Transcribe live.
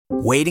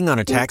Waiting on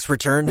a tax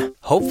return?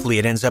 Hopefully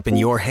it ends up in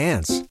your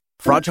hands.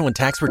 Fraudulent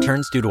tax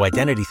returns due to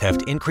identity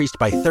theft increased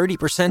by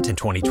 30% in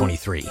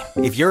 2023.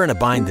 If you're in a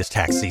bind this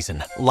tax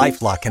season,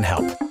 LifeLock can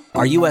help.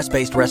 Our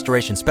U.S.-based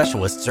restoration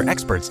specialists are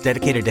experts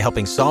dedicated to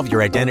helping solve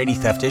your identity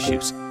theft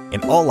issues.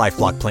 And all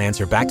LifeLock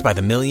plans are backed by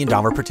the $1 Million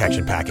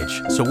Protection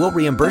Package. So we'll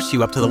reimburse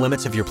you up to the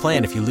limits of your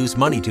plan if you lose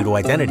money due to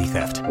identity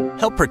theft.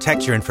 Help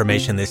protect your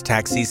information this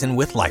tax season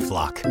with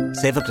LifeLock.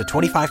 Save up to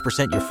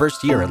 25% your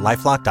first year at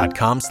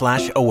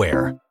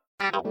LifeLock.com/aware.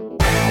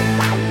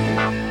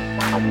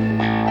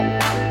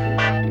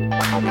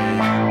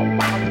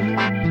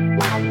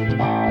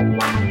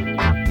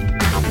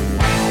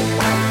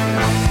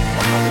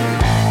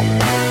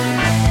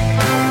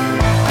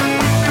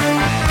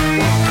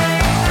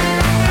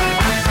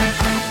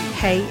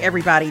 Hey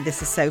everybody,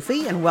 this is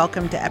Sophie and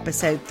welcome to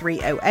episode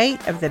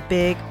 308 of the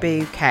Big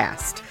Boo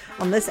Cast.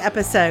 On this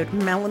episode,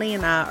 Melanie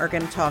and I are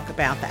going to talk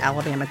about the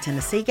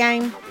Alabama-Tennessee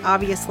game,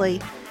 obviously.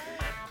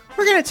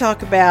 We're going to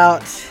talk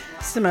about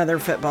some other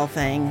football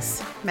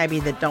things, maybe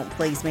that don't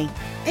please me.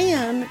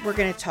 And we're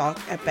going to talk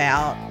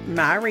about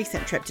my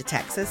recent trip to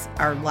Texas,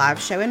 our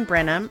live show in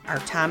Brenham, our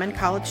time in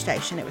College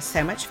Station. It was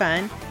so much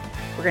fun.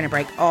 We're going to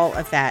break all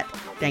of that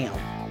down.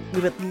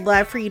 We would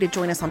love for you to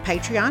join us on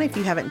Patreon if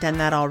you haven't done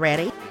that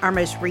already. Our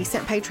most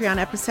recent Patreon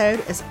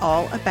episode is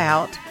all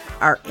about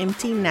our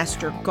empty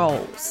nester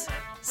goals.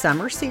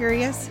 Some are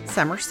serious,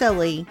 some are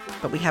silly,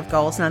 but we have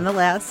goals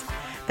nonetheless.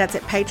 That's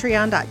at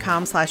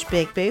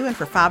patreon.com/bigboo. And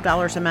for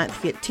 $5 a month,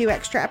 you get 2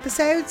 extra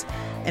episodes.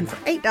 And for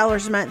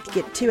 $8 a month, you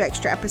get 2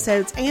 extra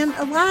episodes and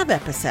a live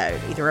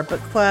episode, either a book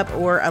club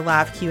or a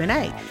live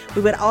Q&A.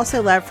 We would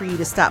also love for you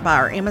to stop by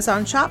our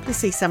Amazon shop to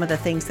see some of the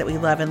things that we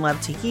love and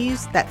love to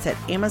use. That's at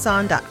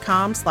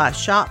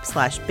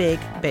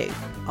amazon.com/shop/bigboo.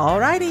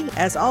 Alrighty,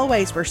 as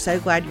always, we're so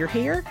glad you're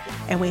here,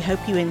 and we hope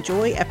you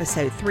enjoy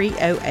episode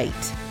 308.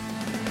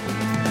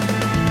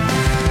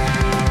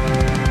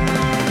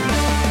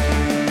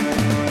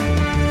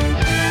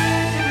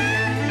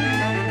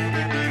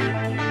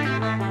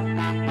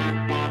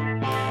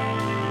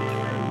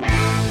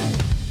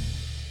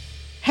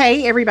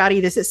 Hey,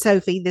 everybody, this is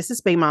Sophie. This is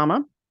Big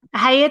Mama.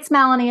 Hey, it's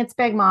Melanie. It's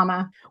Big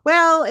Mama.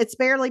 Well, it's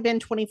barely been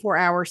 24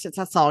 hours since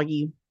I saw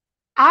you.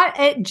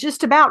 It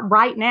just about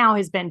right now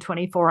has been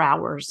 24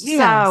 hours. Yes.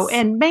 So,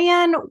 and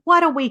man,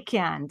 what a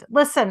weekend.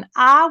 Listen,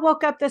 I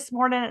woke up this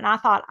morning and I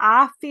thought,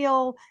 I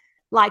feel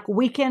like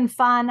weekend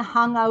fun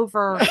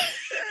hungover,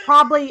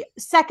 probably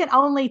second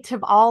only to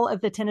all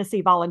of the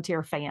Tennessee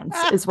Volunteer fans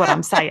is what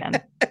I'm saying.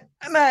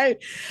 I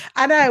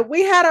know.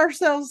 We had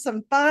ourselves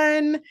some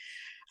fun.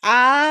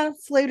 I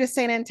flew to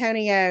San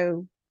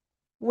Antonio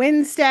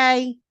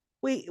Wednesday.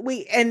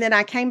 And then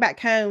I came back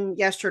home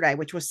yesterday,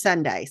 which was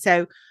Sunday.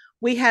 So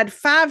we had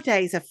 5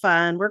 days of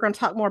fun. We're going to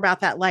talk more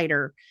about that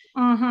later.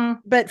 Mm-hmm.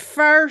 But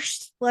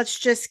first, let's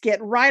just get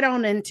right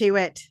on into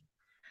it,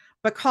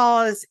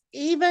 because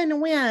even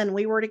when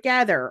we were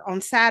together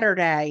on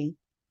Saturday,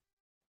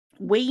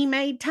 we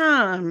made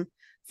time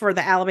for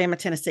the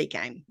Alabama-Tennessee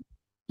game.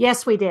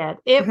 Yes, we did.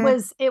 It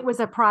was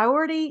a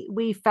priority.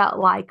 We felt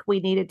like we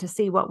needed to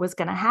see what was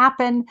going to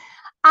happen.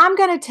 I'm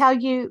going to tell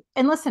you,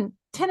 and listen,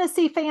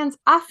 Tennessee fans,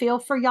 I feel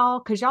for y'all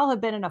because y'all have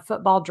been in a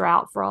football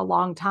drought for a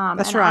long time.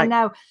 That's and right. I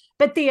know,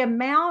 but the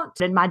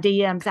amount in my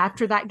DMs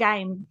after that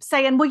game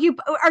saying, are you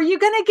going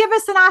to give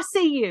us an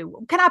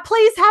ICU? Can I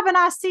please have an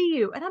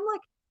ICU? And I'm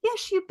like,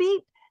 yes, you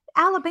beat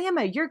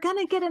Alabama. You're going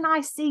to get an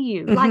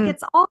ICU. Mm-hmm. Like,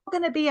 it's all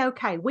going to be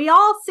okay. We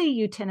all see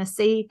you,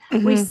 Tennessee.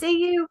 Mm-hmm. We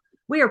see you.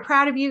 We are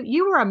proud of you.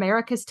 You were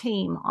America's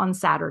team on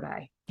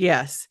Saturday.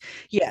 Yes.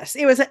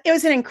 It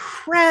was an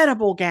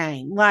incredible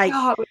game. Like,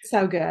 oh, it was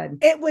so good.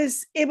 It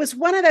was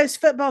one of those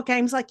football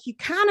games. Like, you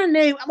kind of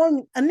knew,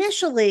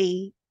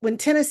 initially when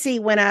Tennessee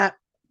went up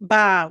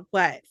by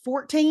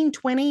 14,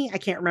 20, I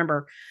can't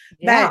remember.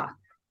 Yeah.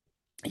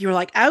 But you were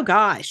like, oh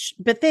gosh.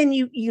 But then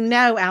you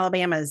know,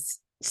 Alabama's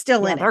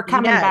still in it. They're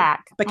coming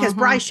back because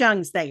Bryce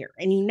Young's there,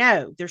 and you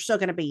know they're still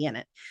going to be in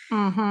it.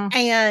 Mm-hmm.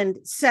 And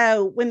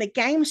so when the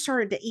game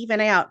started to even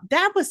out,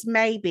 that was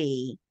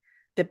maybe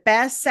the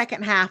best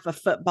second half of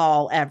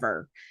football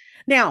ever.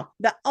 Now,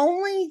 the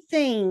only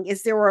thing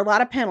is there were a lot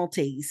of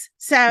penalties.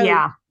 So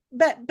yeah.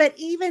 But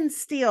even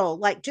still,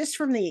 like, just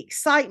from the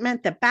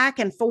excitement, the back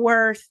and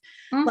forth,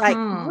 like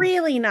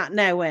really not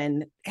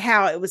knowing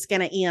how it was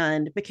going to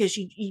end, because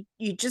you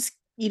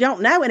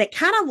don't know. And it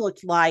kind of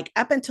looked like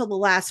up until the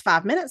last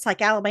 5 minutes,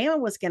 like Alabama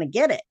was going to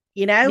get it,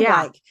 you know,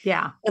 it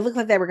looked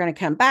like they were going to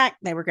come back.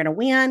 They were going to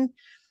win.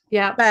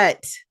 Yeah.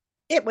 But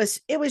it was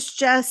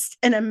just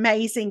an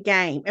amazing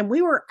game. And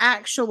we were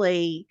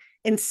actually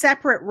in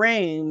separate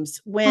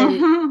rooms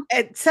when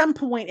at some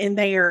point in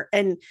there,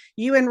 and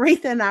you and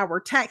Retha and I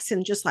were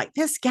texting just like,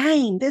 this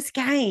game.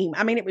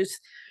 I mean, it was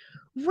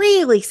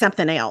really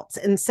something else.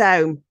 And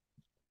so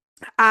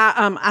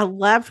I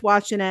loved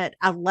watching it.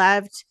 I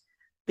loved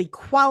the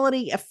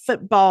quality of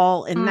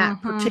football in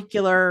that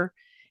particular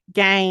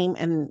game,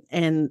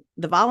 and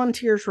the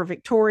Volunteers were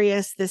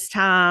victorious this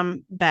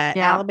time, but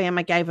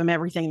Alabama gave them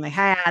everything they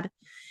had.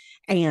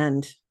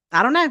 And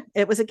I don't know.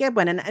 It was a good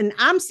one. And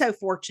I'm so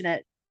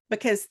fortunate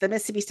because the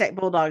Mississippi State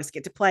Bulldogs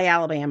get to play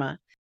Alabama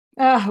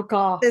Oh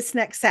God. this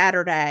next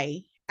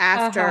Saturday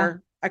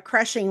after a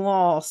crushing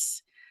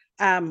loss.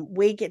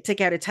 We get to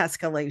go to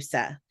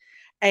Tuscaloosa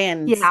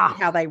and see Yeah.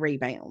 how they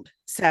rebound.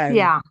 So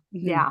Yeah.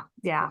 mhm.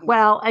 Yeah.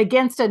 Well,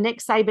 against a Nick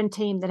Saban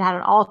team that had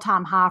an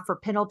all-time high for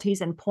penalties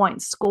and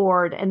points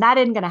scored, and that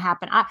isn't going to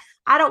happen.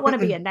 I don't want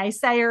to be a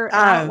naysayer, and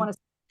I don't want to,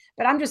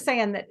 but I'm just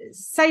saying that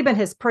Saban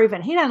has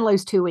proven he doesn't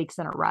lose 2 weeks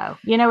in a row.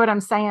 You know what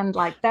I'm saying?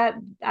 Like that,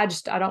 I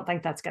don't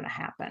think that's going to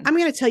happen. I'm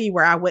going to tell you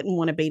where I wouldn't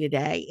want to be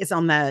today is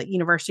on the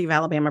University of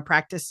Alabama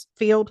practice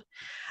field.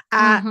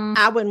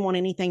 I wouldn't want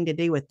anything to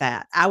do with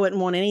that. I wouldn't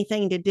want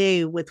anything to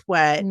do with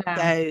what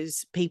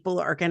those people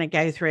are going to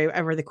go through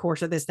over the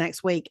course of this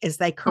next week as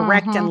they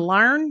correct and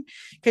learn.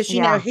 Because,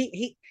 you know,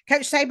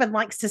 Coach Saban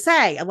likes to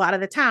say a lot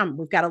of the time,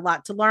 we've got a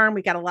lot to learn.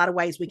 We've got a lot of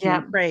ways we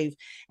can improve.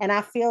 And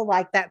I feel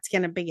like that's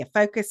going to be a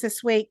focus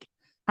this week.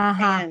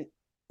 And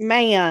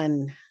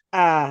man,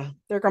 there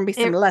are going to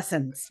be some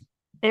lessons.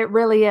 It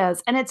really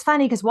is. And it's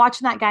funny because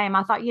watching that game,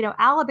 I thought, you know,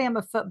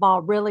 Alabama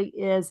football really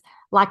is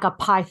like a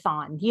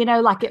python. You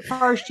know, like at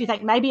first you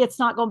think maybe it's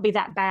not going to be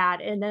that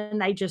bad. And then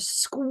they just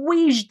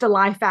squeeze the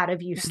life out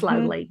of you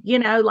slowly, you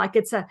know, like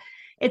it's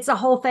a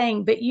whole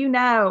thing. But, you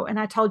know, and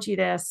I told you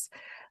this,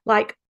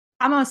 like,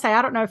 I'm going to say,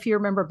 I don't know if you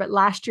remember, but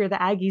last year the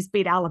Aggies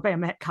beat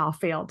Alabama at Kyle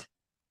Field.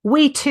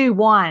 We too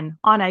won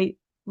on a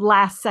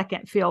last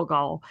second field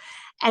goal.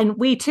 And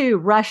we too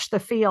rushed the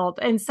field.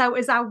 And so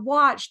as I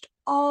watched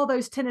all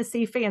those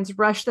Tennessee fans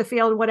rush the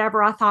field,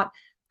 whatever, I thought,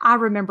 I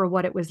remember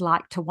what it was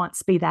like to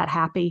once be that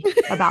happy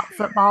about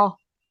football.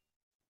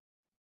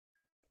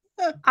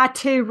 I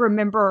too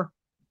remember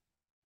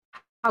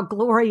how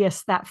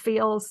glorious that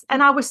feels.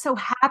 And I was so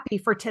happy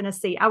for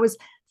Tennessee. I was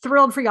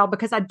thrilled for y'all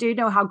because I do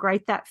know how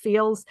great that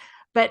feels,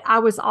 but I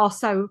was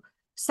also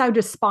so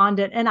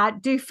despondent. And I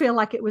do feel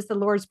like it was the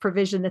Lord's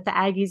provision that the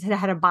Aggies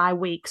had a bye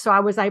week. So I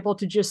was able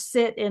to just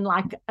sit in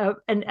like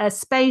a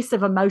space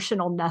of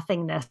emotional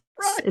nothingness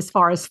as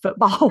far as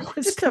football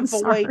was just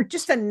concerned. A void,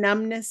 just a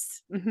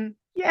numbness.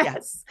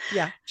 Yes.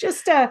 Yeah.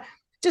 Just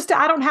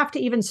I don't have to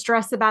even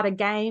stress about a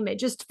game. It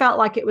just felt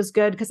like it was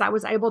good because I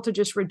was able to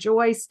just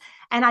rejoice.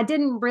 And I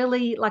didn't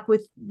really like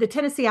with the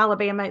Tennessee,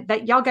 Alabama,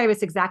 that y'all gave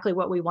us exactly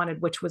what we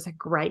wanted, which was a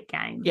great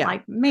game. Yeah.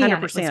 Like, man, 100%.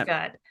 It was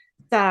good.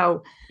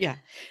 So, yeah.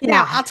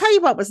 Now, I'll tell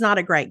you what was not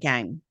a great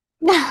game.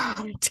 No,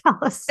 tell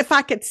us. If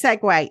I could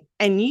segue.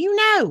 And you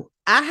know,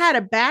 I had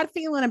a bad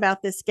feeling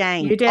about this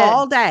game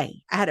all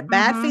day. I had a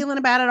bad feeling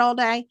about it all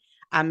day.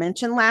 I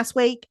mentioned last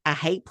week, I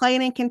hate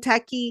playing in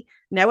Kentucky.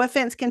 No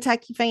offense,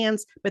 Kentucky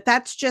fans, but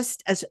that's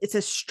just, it's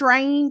a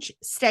strange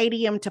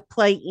stadium to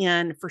play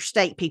in for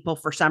state people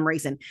for some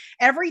reason.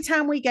 Every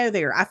time we go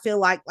there, I feel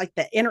like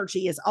the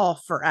energy is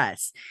off for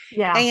us.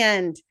 Yeah.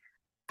 And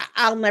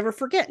I'll never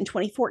forget in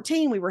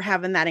 2014, we were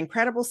having that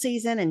incredible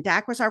season and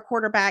Dak was our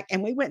quarterback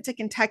and we went to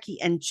Kentucky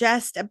and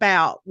just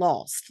about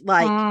lost,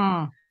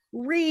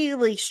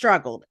 really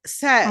struggled.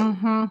 So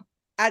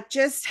I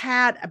just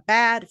had a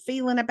bad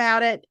feeling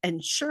about it.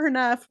 And sure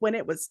enough, when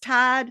it was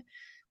tied,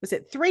 was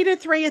it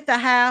 3-3 at the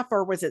half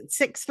or was it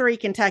 6-3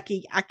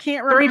 Kentucky? I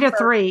can't remember.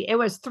 3-3. It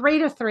was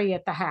 3-3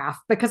 at the half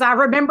because I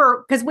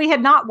remember because we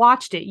had not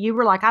watched it. You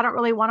were like, I don't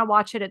really want to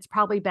watch it. It's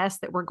probably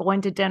best that we're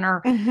going to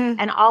dinner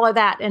and all of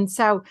that. And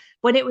so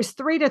when it was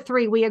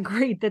 3-3, we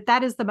agreed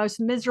that is the most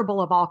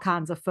miserable of all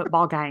kinds of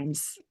football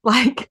games.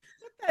 Like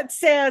what that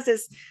says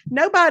is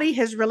nobody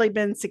has really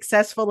been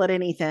successful at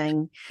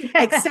anything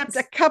except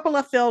a couple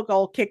of field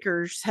goal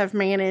kickers have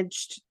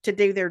managed to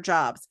do their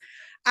jobs.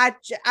 I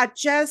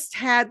just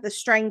had the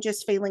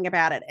strangest feeling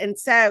about it. And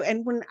so,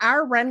 and when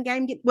our run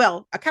game,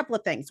 a couple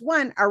of things.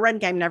 One, our run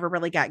game never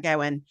really got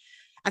going.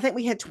 I think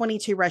we had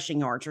 22 rushing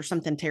yards or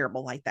something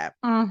terrible like that.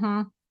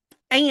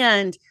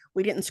 And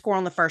we didn't score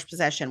on the first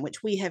possession,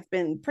 which we have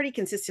been pretty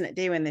consistent at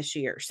doing this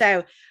year.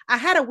 So I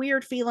had a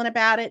weird feeling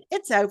about it.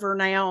 It's over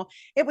now.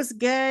 It was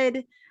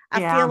good.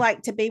 I feel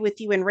like to be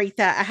with you and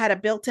Retha, I had a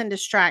built-in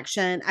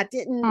distraction. I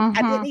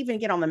didn't even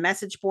get on the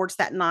message boards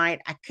that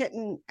night. I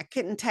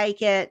couldn't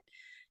take it.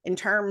 In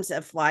terms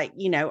of like,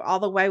 you know, all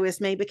the woe is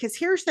me, because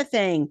here's the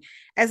thing,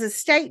 as a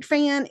state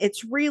fan,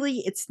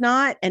 it's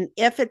not an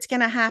if it's going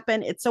to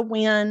happen, it's a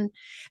win.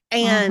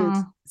 And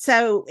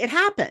so it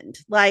happened.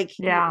 Like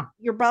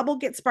your bubble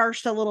gets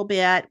burst a little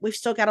bit. We've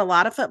still got a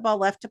lot of football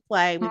left to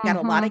play. We've got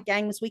a lot of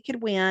games we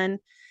could win.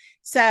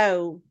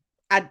 So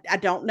I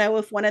don't know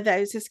if one of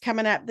those is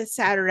coming up this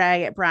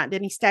Saturday at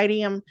Bryant-Denny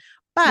Stadium,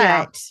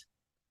 but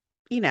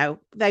you know,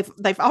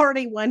 they've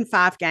already won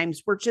 5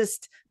 games. We're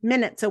just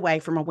minutes away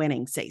from a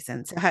winning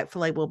season. So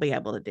hopefully we'll be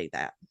able to do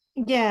that.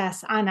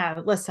 Yes, I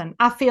know. Listen,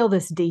 I feel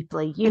this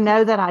deeply. You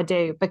know that I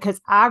do, because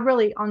I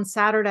really on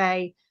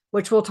Saturday,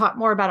 which we'll talk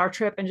more about our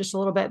trip in just a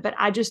little bit, but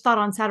I just thought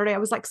on Saturday, I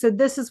was like, so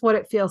this is what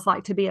it feels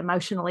like to be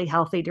emotionally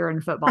healthy during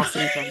football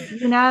season,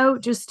 you know,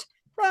 just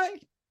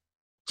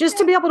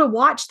to be able to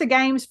watch the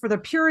games for the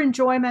pure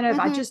enjoyment of,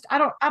 I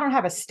don't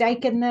have a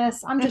stake in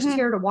this. I'm just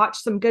here to watch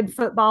some good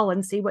football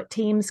and see what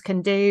teams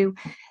can do.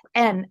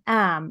 And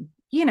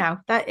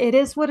that it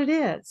is what it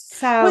is.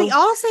 So we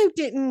also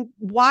didn't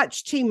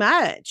watch too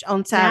much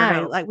on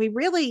Saturday. No. Like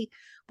we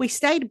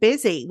stayed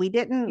busy. We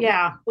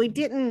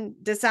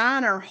didn't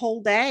design our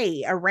whole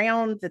day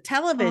around the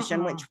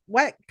television, which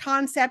what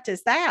concept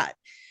is that?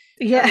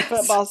 Yeah.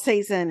 Football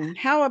season.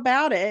 How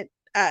about it?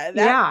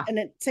 Yeah. And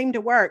it seemed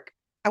to work.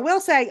 I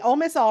will say Ole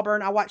Miss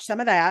Auburn, I watched some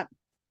of that.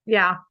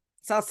 Yeah.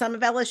 Saw some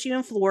of LSU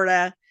in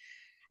Florida.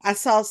 I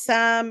saw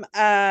some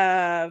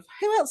of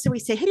who else did we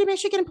see? Who did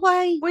Michigan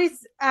play? With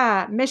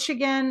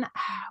Michigan,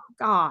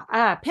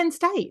 Penn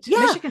State.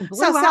 Yeah, Michigan blew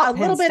so out a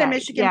little bit of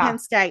Michigan, Penn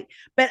State,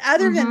 but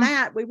other than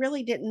that, we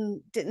really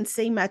didn't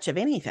see much of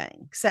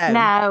anything. So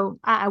no,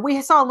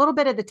 we saw a little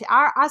bit of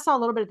I saw a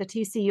little bit of the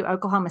TCU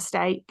Oklahoma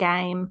State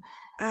game.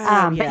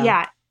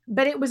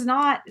 But it was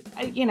not,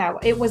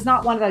 it was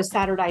not one of those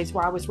Saturdays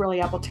where I was really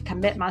able to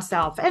commit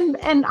myself,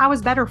 and I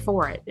was better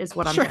for it, is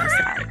what I'm going to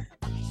say.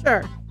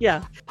 Sure,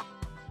 yeah.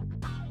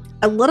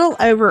 A little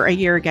over a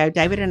year ago,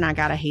 David and I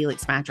got a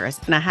Helix mattress,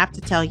 and I have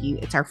to tell you,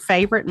 it's our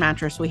favorite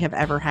mattress we have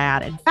ever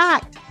had. In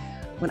fact,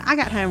 when I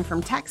got home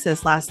from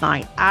Texas last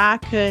night, I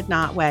could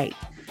not wait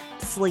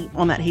to sleep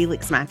on that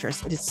Helix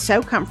mattress. It is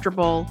so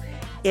comfortable.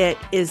 It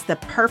is the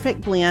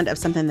perfect blend of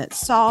something that's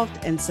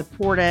soft and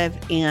supportive,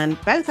 and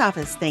both of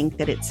us think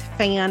that it's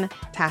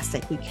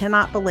fantastic. We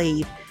cannot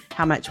believe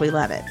how much we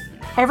love it.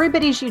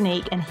 Everybody's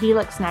unique, and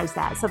Helix knows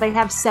that. So they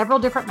have several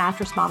different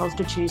mattress models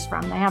to choose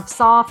from. They have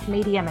soft,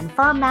 medium, and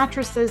firm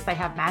mattresses. They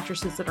have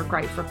mattresses that are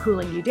great for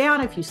cooling you down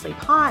if you sleep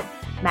hot.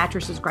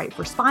 Mattresses great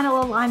for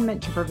spinal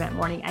alignment to prevent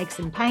morning aches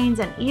and pains,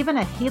 and even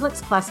a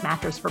Helix Plus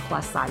mattress for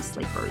plus-size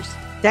sleepers.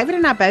 David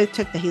and I both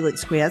took the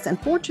Helix quiz,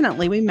 and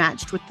fortunately, we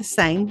matched with the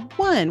same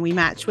one. We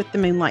matched with the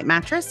Moonlight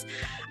mattress.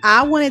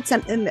 I wanted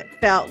something that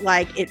felt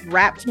like it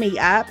wrapped me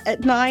up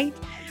at night.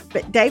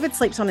 But David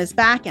sleeps on his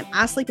back and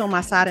I sleep on my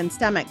side and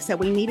stomach. So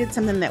we needed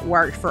something that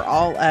worked for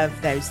all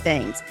of those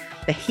things.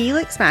 The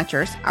Helix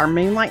mattress, our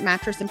Moonlight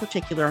mattress in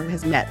particular,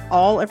 has met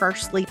all of our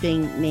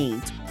sleeping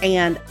needs.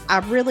 And I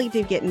really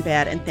do get in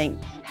bed and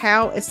think,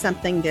 how is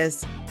something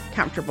this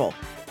comfortable?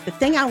 The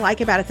thing I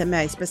like about it the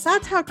most,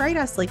 besides how great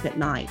I sleep at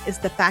night, is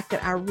the fact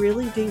that I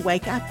really do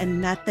wake up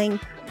and nothing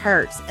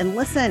hurts. And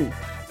listen,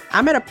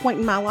 I'm at a point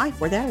in my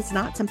life where that is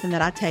not something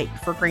that I take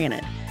for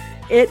granted.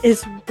 It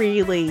is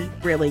really,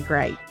 really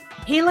great.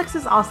 Helix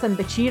is awesome,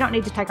 but you don't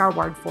need to take our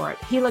word for it.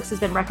 Helix has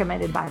been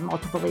recommended by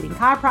multiple leading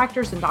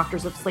chiropractors and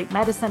doctors of sleep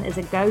medicine as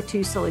a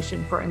go-to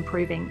solution for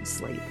improving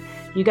sleep.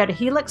 You go to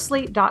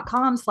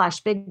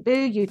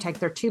helixsleep.com/bigboo, you take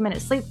their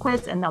 2-minute sleep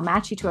quiz, and they'll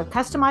match you to a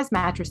customized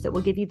mattress that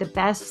will give you the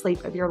best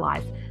sleep of your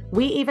life.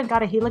 We even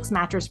got a Helix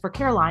mattress for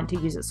Caroline to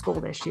use at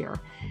school this year.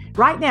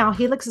 Right now,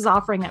 Helix is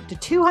offering up to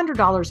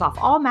 $200 off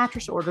all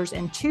mattress orders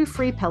and 2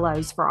 free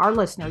pillows for our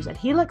listeners at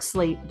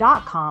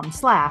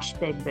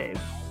helixsleep.com/bigboo.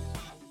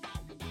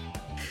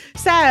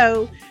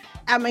 So,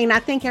 I mean, I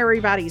think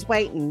everybody's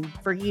waiting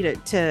for you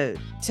to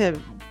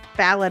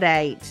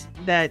validate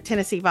the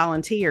Tennessee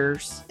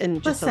Volunteers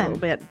in just a little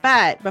bit.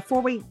 But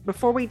before we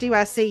do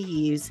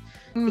ICUs,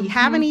 do you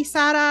have any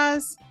side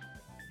eyes?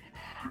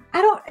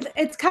 I don't.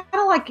 It's kind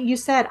of like you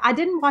said, I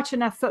didn't watch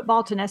enough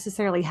football to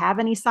necessarily have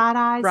any side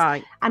eyes.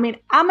 Right. I mean,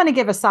 I'm going to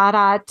give a side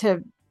eye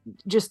to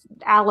just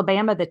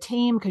Alabama, the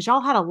team, because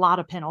y'all had a lot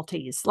of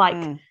penalties.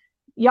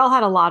 Y'all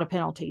had a lot of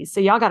penalties.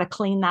 So y'all got to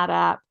clean that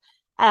up.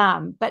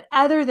 But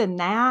other than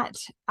that,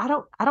 I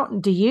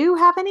don't, do you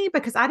have any?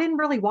 Because I didn't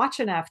really watch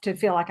enough to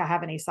feel like I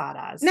have any side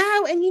eyes.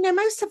 No. And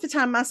most of the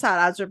time my side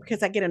eyes are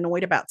because I get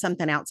annoyed about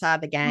something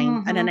outside the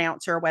game, an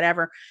announcer or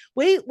whatever.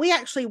 We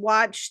actually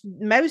watched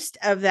most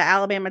of the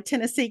Alabama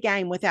Tennessee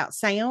game without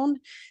sound.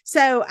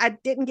 So I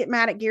didn't get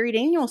mad at Gary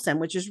Danielson,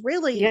 which is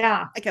really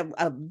like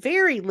a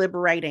very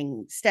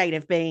liberating state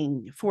of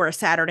being for a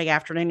Saturday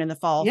afternoon in the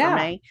fall for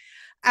me.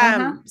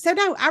 So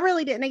no, I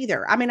really didn't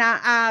either. I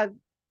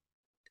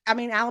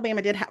mean,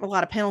 Alabama did have a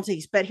lot of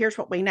penalties, but here's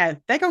what we know.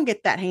 They're going to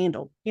get that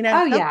handled.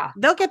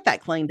 They'll get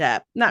that cleaned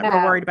up. Not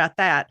real worried about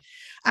that.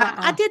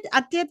 I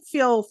did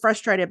feel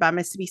frustrated by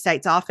Mississippi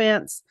State's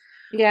offense.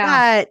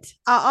 Yeah. But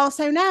I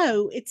also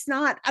know it's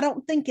not, I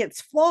don't think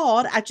it's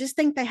flawed. I just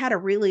think they had a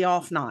really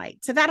off night.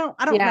 So I don't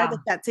know that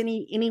that's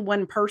any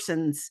one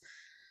person's,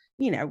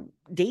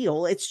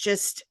 deal. It's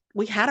just,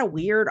 we had a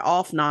weird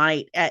off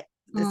night at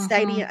the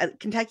stadium, at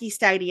Kentucky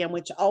Stadium,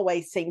 which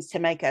always seems to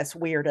make us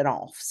weird and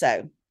off.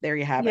 So there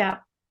you have it.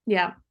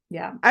 Yeah.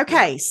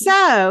 Okay.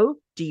 So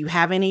do you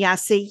have any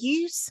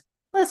ICUs?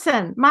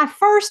 Listen, my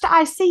first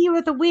ICU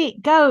of the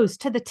week goes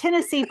to the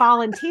Tennessee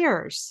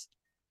Volunteers.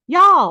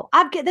 Y'all,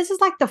 this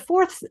is like the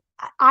 4th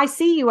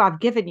ICU I've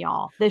given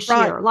y'all this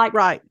year.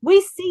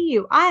 We see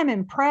you. I am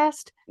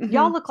impressed.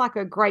 Y'all look like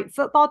a great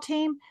football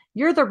team.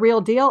 You're the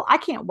real deal. I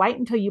can't wait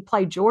until you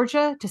play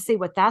Georgia to see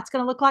what that's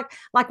going to look like.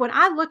 Like when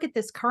I look at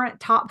this current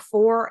top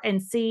 4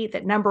 and see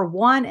that number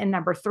 1 and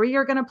number 3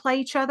 are going to play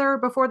each other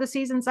before the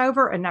season's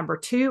over, and number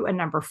 2 and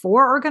number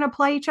 4 are going to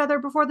play each other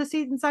before the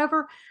season's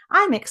over,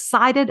 I'm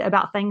excited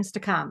about things to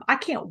come. I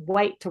can't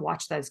wait to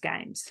watch those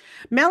games.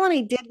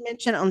 Melanie did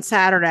mention on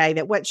Saturday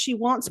that what she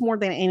wants more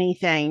than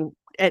anything,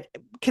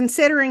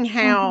 considering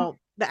how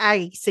the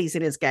Aggie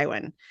season is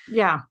going.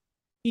 Yeah.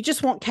 You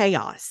just want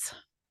chaos.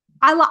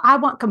 I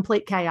want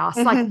complete chaos.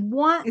 Mm-hmm.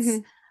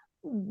 Like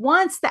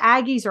once the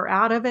Aggies are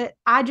out of it,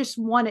 I just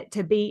want it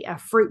to be a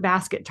fruit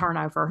basket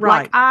turnover.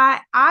 Right.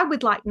 Like I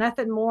would like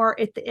nothing more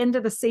at the end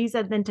of the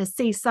season than to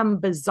see some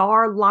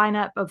bizarre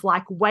lineup of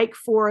like Wake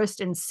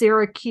Forest and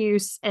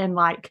Syracuse and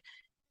like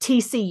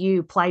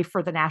TCU play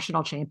for the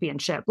national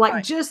championship.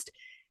 Like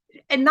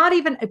and not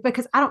even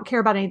because I don't care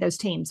about any of those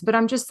teams, but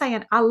I'm just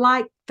saying I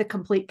like the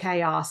complete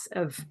chaos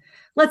of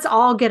let's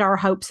all get our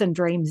hopes and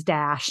dreams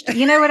dashed.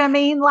 You know what I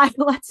mean? Like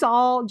let's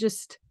all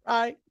just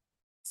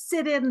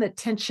sit in the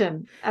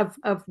tension of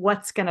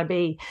what's going to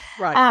be.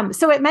 Right.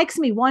 So it makes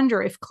me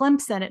wonder if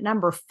Clemson at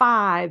number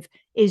 5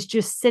 is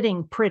just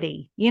sitting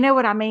pretty. You know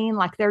what I mean?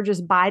 Like they're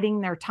just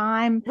biding their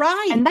time.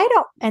 Right. And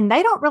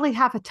they don't really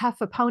have a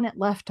tough opponent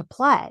left to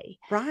play.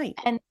 Right.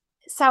 And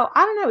so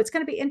I don't know. It's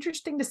going to be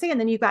interesting to see. And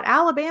then you've got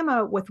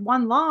Alabama with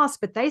 1 loss,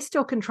 but they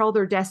still control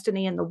their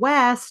destiny in the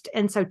West.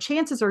 And so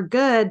chances are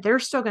good they're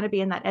still going to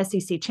be in that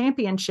SEC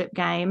championship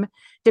game,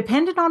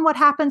 depending on what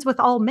happens with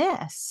Ole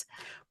Miss.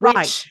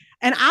 Right.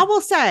 And I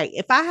will say,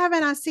 if I have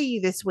an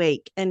ICU this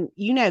week, and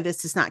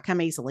this does not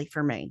come easily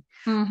for me,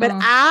 but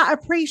I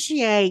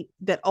appreciate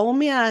that Ole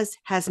Miss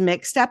has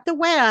mixed up the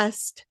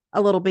West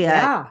a little bit.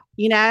 Yeah.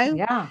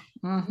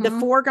 The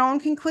foregone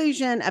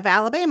conclusion of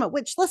Alabama,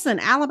 which listen,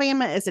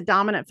 Alabama is a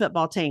dominant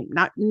football team,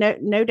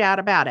 no doubt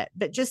about it.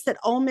 But just that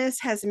Ole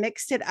Miss has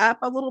mixed it up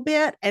a little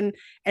bit and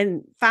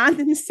find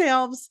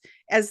themselves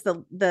as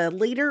the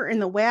leader in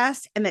the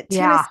West, and that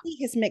Tennessee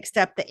has mixed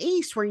up the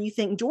East, where you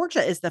think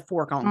Georgia is the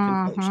foregone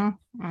conclusion.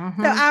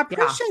 So I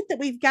appreciate that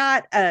we've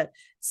got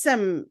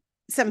some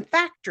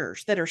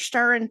factors that are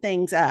stirring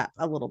things up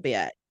a little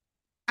bit.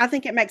 I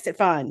think it makes it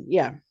fun.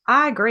 Yeah.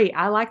 I agree.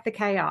 I like the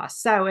chaos.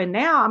 So, and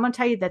now I'm going to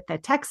tell you that the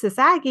Texas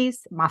Aggies,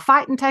 my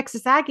fighting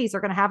Texas Aggies, are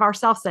going to have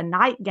ourselves a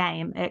night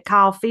game at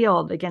Kyle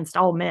Field against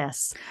Ole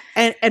Miss.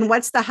 And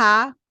what's the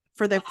high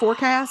for the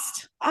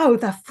forecast? Oh,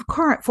 the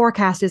current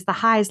forecast is the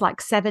high is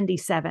like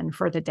 77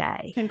 for the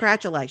day.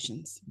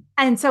 Congratulations.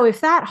 And so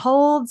if that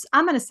holds,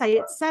 I'm going to say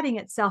it's setting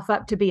itself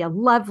up to be a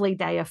lovely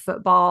day of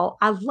football.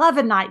 I love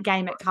a night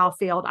game at Kyle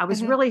Field. I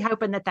was really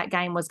hoping that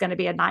game was going to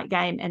be a night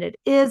game, and it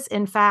is,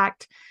 in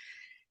fact.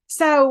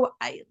 So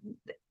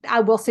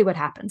I will see what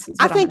happens.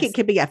 I think it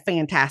could be a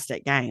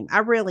fantastic game. I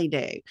really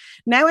do.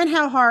 Knowing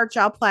how hard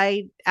y'all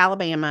played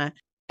Alabama,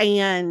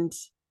 and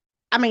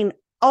I mean,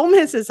 Ole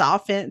Miss's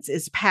offense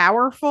is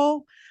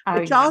powerful,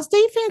 but y'all's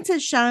defense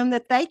has shown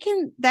that they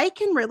can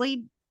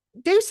really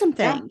do some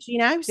things,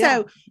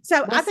 So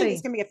I think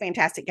it's going to be a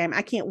fantastic game.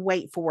 I can't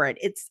wait for it.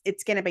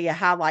 It's going to be a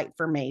highlight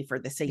for me for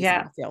the season.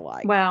 I feel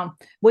like. Well,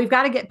 we've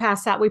got to get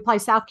past that. We play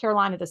South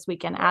Carolina this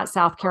weekend at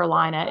South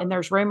Carolina, and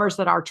there's rumors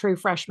that our true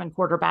freshman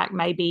quarterback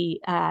may be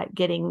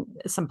getting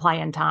some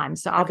playing time.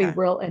 So I'll be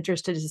real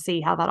interested to see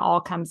how that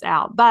all comes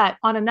out. But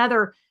on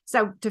another,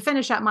 so to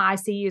finish up my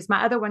ICUs,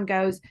 my other one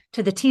goes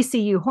to the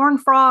TCU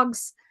Horned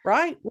Frogs.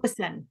 Right.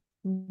 Listen.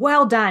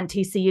 Well done,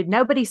 TCU.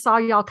 Nobody saw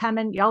y'all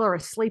coming. Y'all are a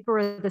sleeper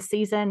of the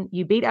season.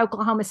 You beat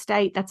Oklahoma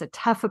State. That's a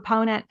tough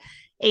opponent.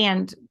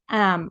 And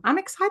I'm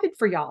excited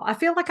for y'all. I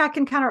feel like I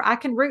can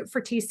root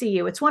for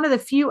TCU. It's one of the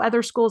few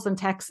other schools in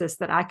Texas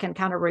that I can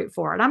kind of root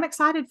for. And I'm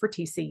excited for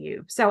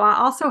TCU. So I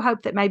also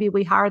hope that maybe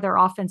we hire their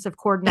offensive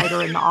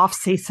coordinator in the off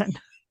season.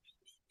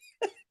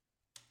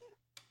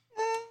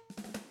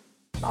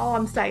 That's all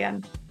I'm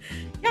saying.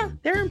 Yeah,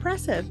 they're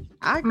impressive.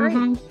 I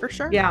agree for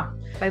sure. Yeah,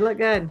 they look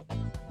good.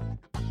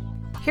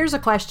 Here's a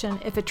question.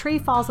 If a tree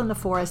falls in the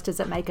forest,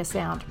 does it make a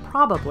sound?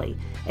 Probably.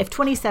 If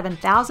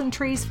 27,000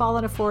 trees fall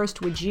in a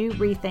forest, would you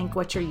rethink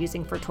what you're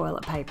using for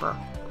toilet paper?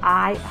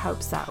 I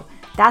hope so.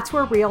 That's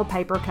where Reel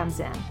Paper comes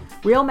in.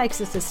 Reel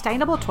makes a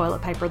sustainable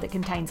toilet paper that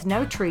contains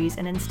no trees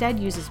and instead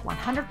uses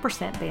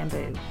 100%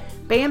 bamboo.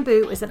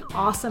 Bamboo is an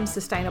awesome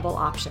sustainable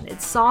option.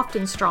 It's soft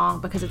and strong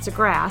because it's a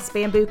grass.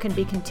 Bamboo can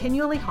be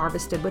continually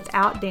harvested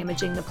without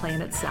damaging the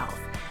plant itself.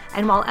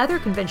 And while other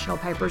conventional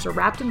papers are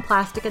wrapped in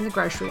plastic in the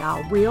grocery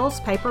aisle, Reel's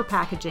paper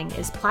packaging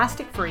is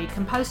plastic-free,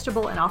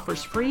 compostable, and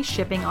offers free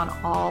shipping on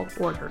all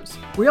orders.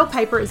 Reel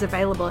Paper is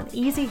available in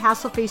easy,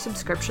 hassle-free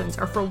subscriptions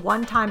or for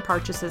one-time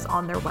purchases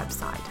on their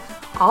website.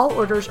 All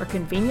orders are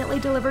conveniently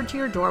delivered to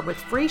your door with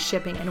free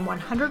shipping and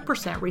 100%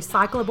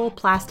 recyclable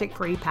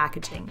plastic-free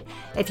packaging.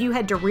 If you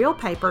head to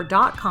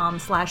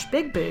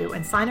reelpaper.com/BigBoo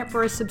and sign up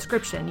for a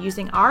subscription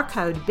using our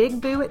code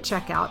BIGBOO at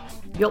checkout,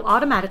 you'll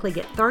automatically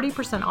get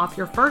 30% off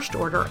your first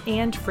order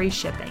and free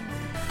shipping.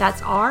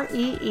 That's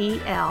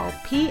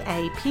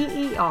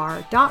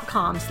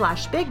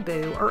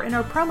reelpaper.com/BigBoo or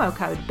enter promo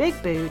code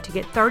BIGBOO to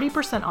get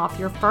 30% off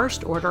your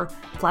first order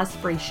plus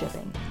free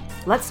shipping.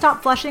 Let's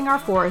stop flushing our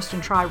forest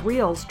and try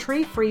Reel's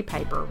tree-free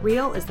paper.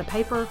 Reel is the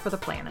paper for the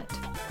planet.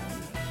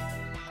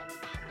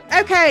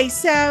 Okay,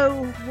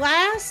 so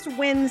last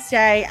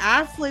Wednesday,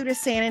 I flew to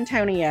San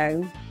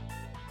Antonio.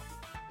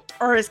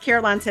 Or as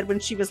Caroline said when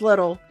she was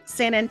little,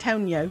 San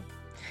Antonio.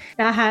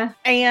 Uh-huh.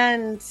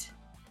 And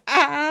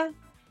I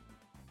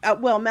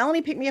well,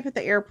 Melanie picked me up at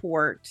the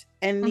airport,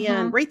 and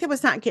then Retha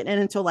was not getting in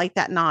until late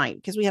that night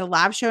because we had a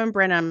live show in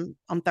Brenham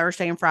on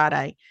Thursday and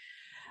Friday.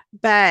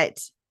 But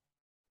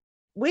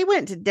we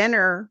went to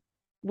dinner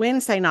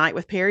Wednesday night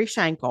with Perry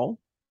Schenkel.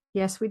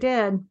 Yes, we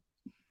did.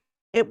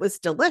 It was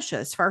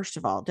delicious. First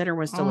of all, dinner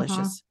was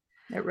delicious.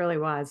 It really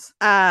was.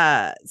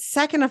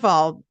 Second of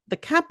all, the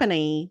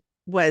company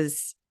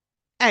was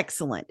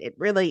excellent. It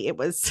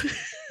was.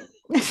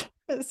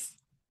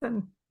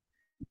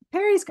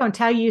 Perry's going to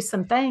tell you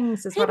some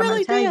things. Is what I'm going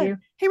to tell you.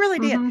 He really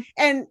did.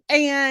 And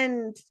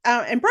broke.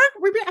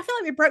 I feel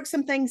like we broke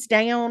some things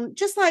down,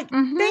 just like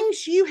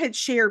things you had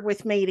shared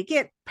with me to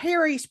get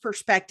Perry's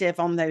perspective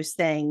on those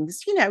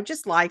things.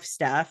 Just life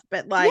stuff.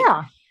 But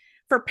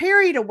for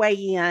Perry to weigh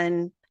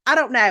in, I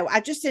don't know.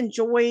 I just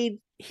enjoyed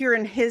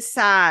hearing his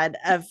side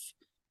of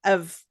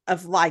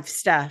life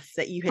stuff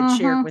that you had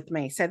shared with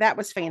me. So that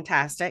was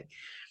fantastic.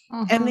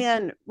 And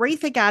then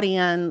Retha got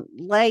in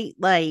late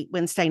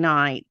Wednesday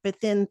night, but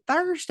then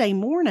Thursday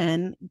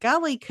morning,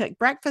 Gully cooked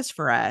breakfast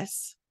for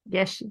us.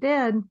 Yes, she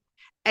did.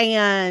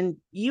 And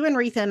you and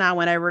Retha and I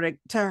went over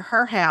to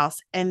her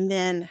house, and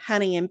then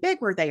Honey and Big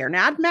were there.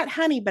 Now I'd met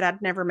Honey, but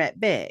I'd never met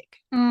Big.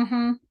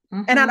 And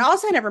I'd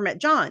also never met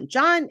John.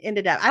 John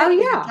ended up, I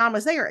didn't think John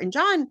was there, and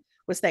John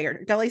was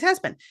there, Gully's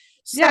husband.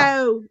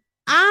 So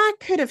I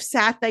could have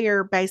sat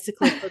there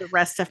basically for the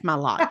rest of my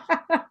life.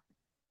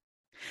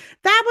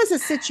 That was a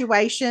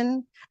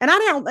situation, and I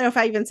don't know if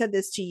I even said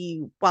this to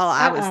you while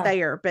I was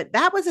there, but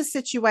that was a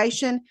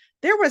situation.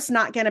 There was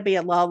not going to be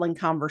a lull in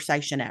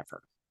conversation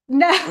ever.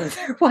 No,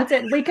 there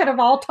wasn't. We could have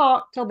all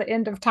talked till the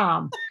end of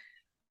time.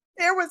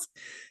 There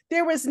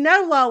was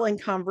no lull in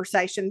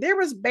conversation. There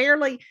was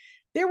barely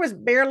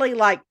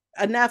like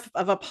enough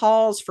of a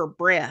pause for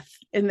breath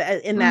in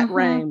that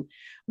room.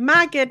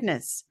 My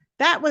goodness.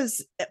 That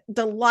was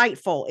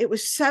delightful. It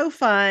was so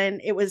fun.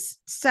 It was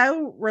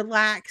so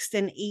relaxed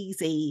and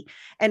easy.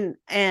 And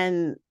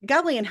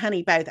Gully and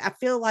Honey both, I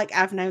feel like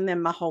I've known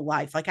them my whole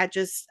life. Like I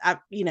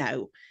don't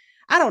know.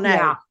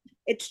 Yeah.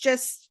 It's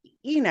just,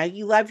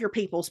 you love your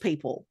people's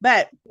people.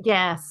 But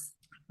yes.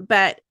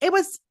 But it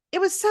was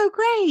so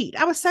great.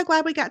 I was so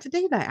glad we got to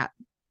do that.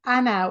 I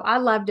know. I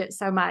loved it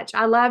so much.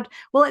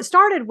 It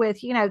started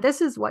with, this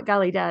is what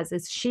Gully does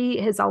is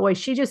she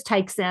just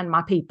takes in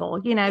my people,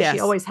 She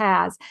always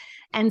has.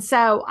 And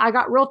so I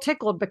got real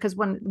tickled because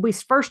when we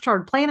first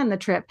started planning the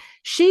trip,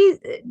 she,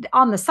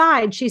 on the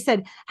side, she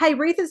said, hey,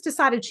 Retha's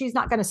decided she's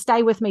not going to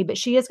stay with me, but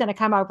she is going to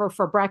come over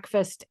for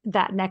breakfast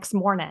that next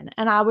morning.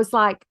 And I was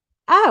like,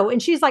 oh,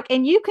 and she's like,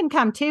 and you can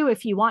come too,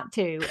 if you want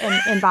to, and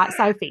invite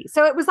Sophie.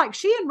 So it was like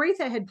she and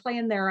Retha had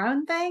planned their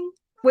own thing.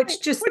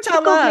 Which I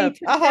love.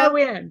 To no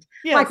end.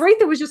 Yes. Like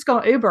Retha was just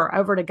going to Uber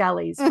over to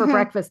Gully's for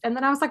breakfast. And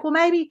then I was like, well,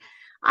 maybe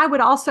I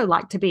would also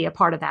like to be a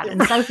part of that.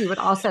 And Sophie would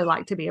also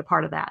like to be a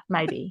part of that,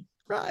 maybe.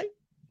 Right.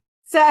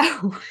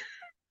 So,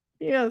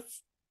 yes.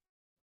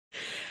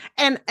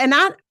 And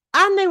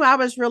I knew I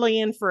was really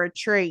in for a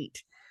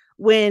treat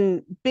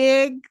when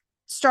Big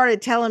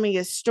started telling me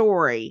a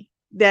story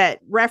that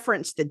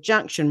referenced the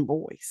Junction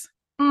Boys.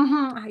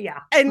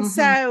 Yeah. And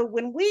so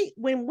when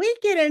we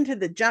get into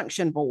the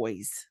Junction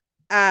Boys,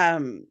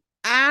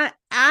 I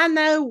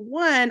know,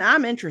 one,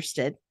 I'm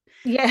interested.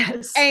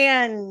 Yes.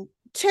 And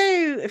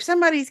two, if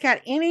somebody's got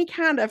any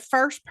kind of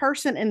first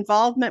person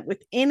involvement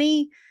with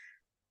any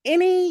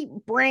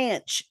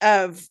branch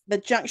of the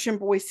Junction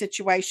Boys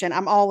situation,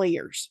 I'm all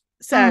ears.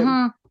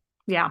 So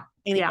yeah.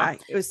 Anyway,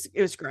 it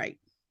was great.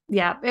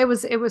 Yeah, it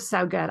was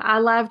so good.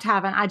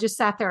 I just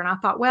sat there and I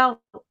thought,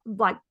 well,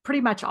 like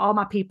pretty much all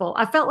my people,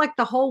 I felt like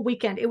the whole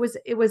weekend, it was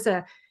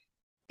a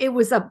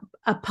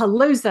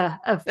palooza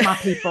of my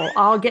people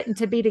all getting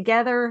to be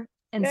together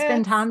and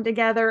spend time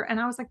together. And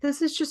I was like,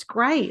 this is just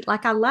great.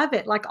 Like, I love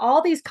it. Like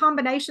all these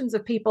combinations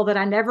of people that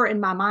I never in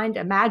my mind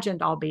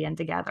imagined all being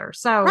together.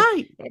 So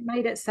it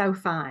made it so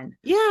fun.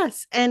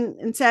 Yes.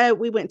 And so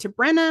we went to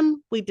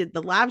Brenham. We did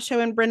the live show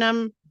in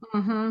Brenham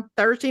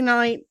Thursday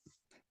night,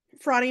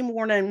 Friday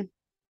morning,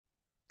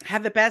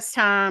 had the best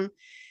time.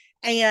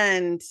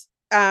 And,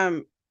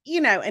 and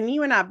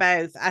you and I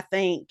both, I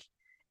think,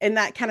 in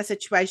that kind of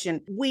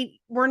situation,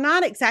 we're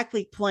not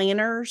exactly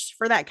planners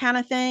for that kind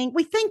of thing.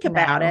 We think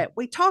about it.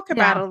 We talk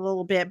about it a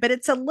little bit, but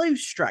it's a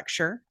loose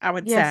structure, I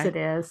would say. Yes, it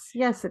is.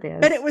 Yes, it is.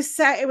 But it was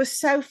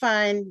so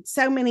fun.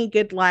 So many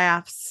good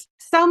laughs.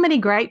 So many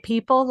great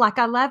people. Like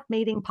I love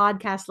meeting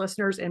podcast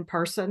listeners in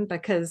person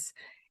because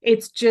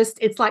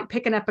it's like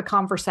picking up a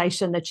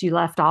conversation that you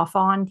left off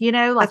on,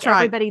 like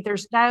everybody,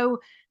 there's no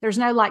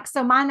like,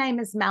 so my name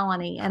is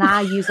Melanie and I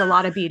use a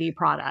lot of beauty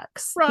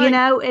products,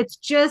 it's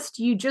just,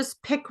 you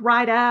just pick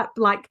right up.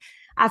 Like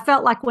I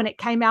felt like when it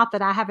came out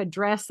that I have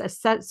a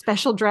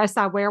special dress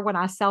I wear when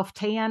I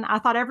self-tan, I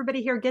thought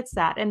everybody here gets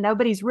that and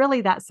nobody's really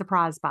that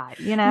surprised by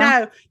it,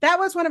 No, that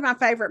was one of my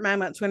favorite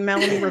moments when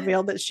Melanie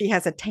revealed that she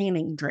has a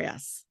tanning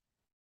dress.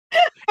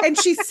 And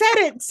she said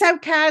it so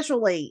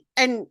casually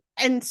and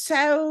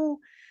so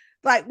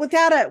like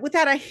without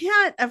a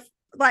hint of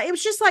like, it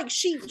was just like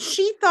she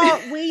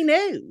thought we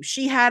knew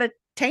she had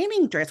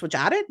tanning dress, which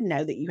I didn't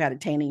know that you had a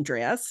tanning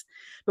dress,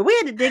 but we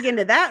had to dig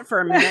into that for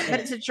a minute. But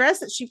it's a dress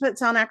that she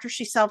puts on after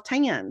she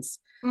self-tans.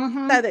 So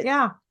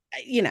that,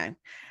 you know,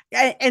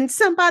 and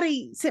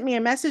somebody sent me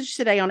a message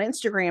today on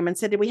Instagram and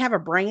said, do we have a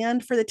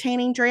brand for the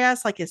tanning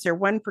dress? Like, is there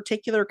one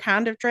particular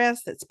kind of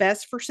dress that's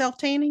best for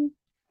self-tanning?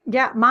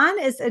 Yeah, mine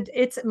is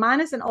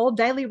an Old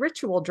Daily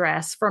Ritual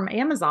dress from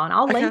Amazon.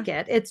 I'll link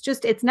it.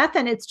 It's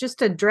nothing. It's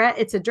just a dress.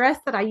 It's a dress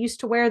that I used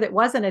to wear that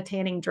wasn't a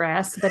tanning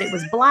dress, but it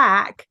was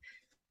black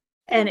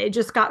and it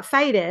just got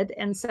faded.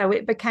 And so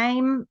it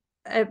became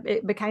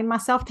my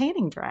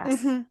self-tanning dress.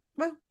 Mm-hmm.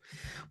 Well,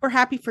 we're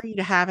happy for you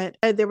to have it.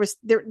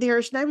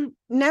 There's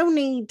no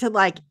need to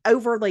like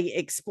overly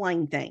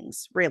explain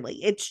things, really.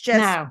 It's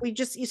just,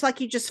 it's like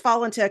you just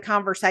fall into a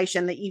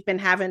conversation that you've been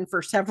having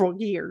for several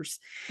years.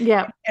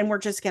 Yeah. And we're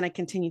just going to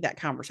continue that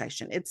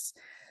conversation. It's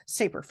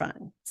super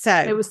fun. So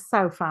it was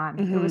so fun.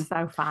 Mm-hmm. It was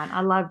so fun. I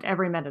loved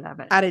every minute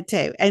of it. I did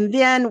too. And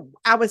then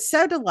I was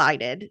so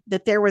delighted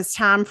that there was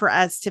time for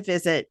us to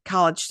visit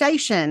College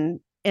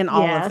Station and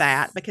all of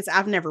that, because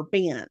I've never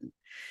been.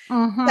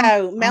 Mm-hmm.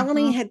 So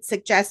Melanie had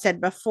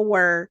suggested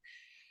before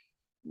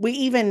we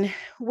even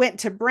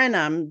went to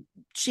Brenham,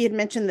 she had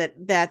mentioned that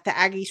the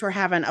Aggies were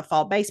having a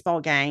fall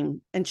baseball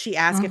game, and she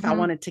asked if I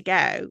wanted to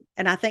go.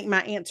 And I think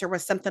my answer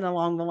was something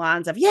along the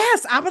lines of,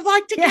 yes, I would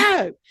like to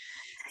go.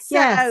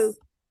 So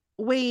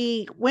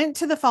we went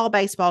to the fall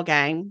baseball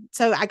game.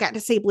 So I got to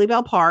see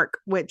Bluebell Park,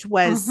 which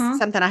was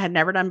something I had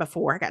never done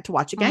before. I got to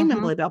watch a game in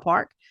Bluebell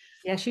Park.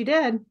 Yes, you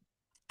did.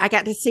 I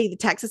got to see the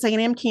Texas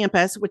A&M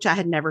campus, which I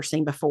had never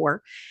seen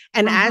before.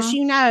 And as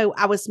you know,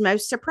 I was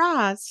most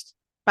surprised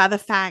by the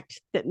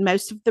fact that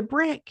most of the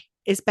brick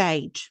is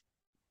beige.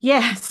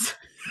 Yes.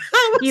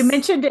 You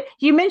mentioned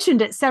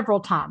it several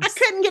times. I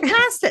couldn't get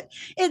past it.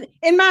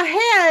 In my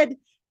head,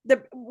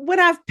 when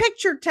I've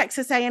pictured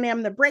Texas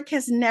A&M, the brick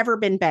has never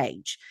been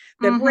beige.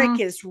 The brick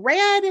is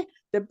red.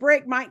 The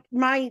brick might,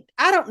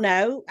 I don't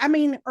know. I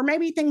mean, or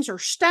maybe things are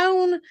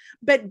stone,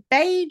 but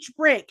beige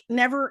brick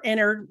never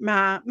entered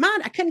my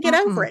mind. I couldn't get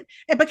over it.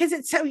 And because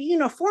it's so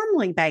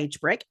uniformly beige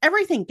brick,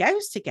 everything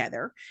goes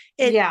together.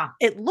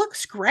 It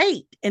looks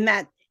great in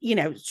that,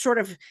 sort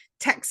of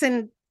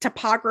Texan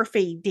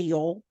topography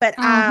deal. But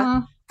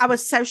I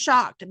was so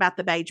shocked about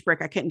the beige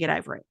brick. I couldn't get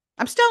over it.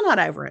 I'm still not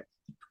over it.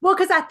 Well,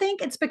 because I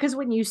think it's because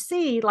when you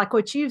see, like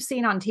what you've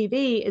seen on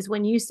TV is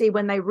when you see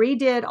when they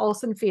redid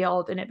Olsen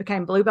Field and it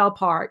became Bluebell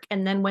Park.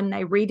 And then when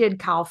they redid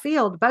Kyle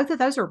Field, both of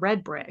those are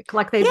red brick.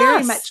 Like they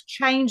very much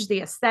changed the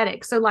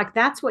aesthetic. So like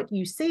that's what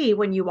you see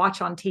when you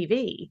watch on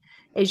TV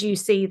is you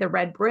see the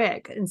red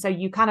brick. And so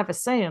you kind of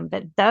assume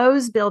that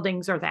those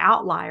buildings are the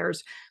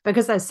outliers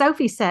because as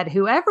Sophie said,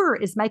 whoever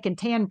is making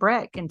tan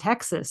brick in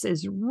Texas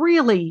is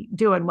really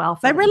doing well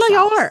for themselves. Really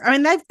are. I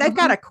mean, they've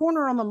got a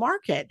corner on the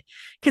market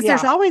because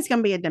there's always going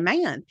to be a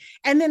demand.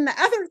 And then the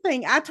other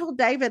thing I told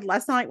David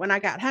last night when I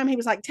got home, he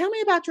was like, tell me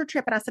about your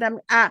trip. And I said,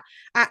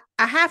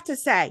 I have to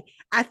say,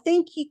 I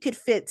think you could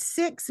fit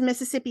 6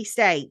 Mississippi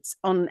states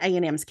on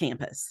A&M's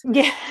campus.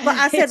 Yeah. But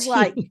I said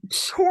like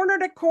corner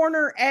to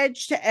corner,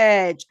 edge to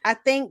edge. I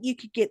think you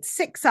could get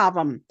 6 of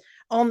them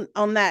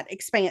on that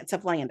expanse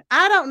of land.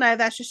 I don't know.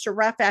 That's just a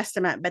rough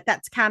estimate, but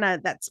that's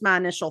my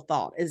initial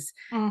thought is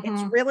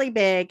it's really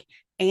big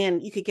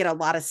and you could get a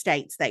lot of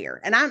states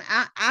there. And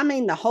I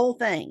mean the whole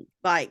thing,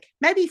 like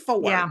maybe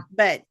 4,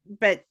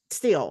 but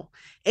still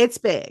it's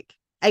big.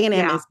 A&M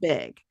is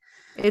big.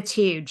 It's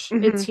huge.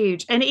 It's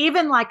huge. And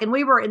even like, and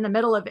we were in the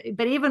middle of it,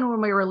 but even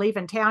when we were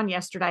leaving town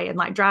yesterday and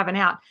like driving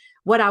out,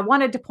 what I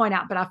wanted to point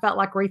out, but I felt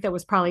like Retha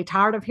was probably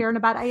tired of hearing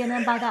about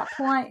A&M by that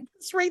point.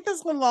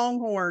 Retha's a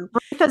Longhorn.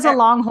 Retha's a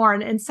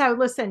Longhorn. And so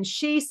listen,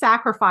 she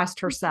sacrificed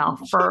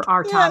herself for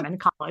our time in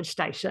College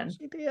Station.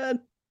 She did.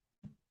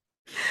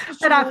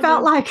 But I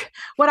felt like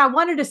what I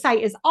wanted to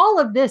say is all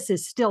of this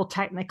is still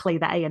technically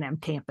the A&M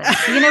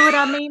campus. You know what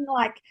I mean?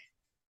 Like,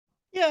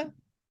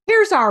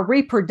 here's our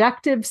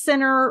reproductive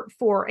center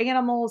for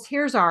animals.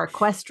 Here's our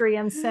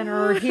equestrian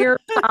center.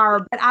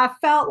 But I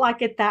felt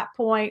like at that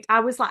point,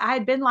 I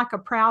had been like a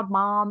proud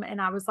mom.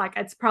 And I was like,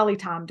 it's probably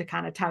time to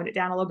kind of tone it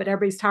down a little bit.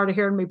 Everybody's tired of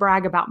hearing me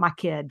brag about my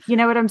kid. You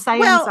know what I'm saying?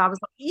 Well, so I was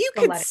like, you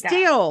could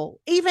still,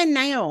 even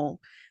now,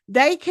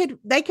 they could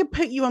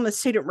put you on the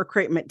student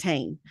recruitment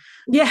team.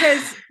 Yeah.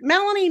 Because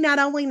Melanie not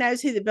only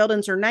knows who the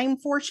buildings are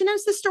named for, she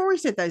knows the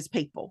stories of those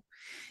people.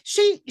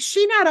 She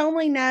not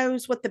only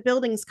knows what the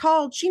building's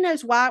called, she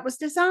knows why it was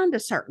designed a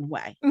certain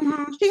way.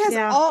 She has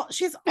all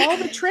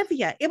the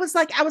trivia. It was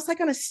like I was like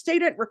on a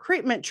student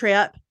recruitment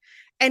trip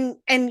and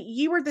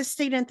you were the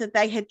student that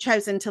they had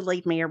chosen to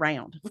leave me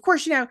around. Of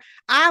course,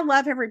 I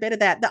love every bit of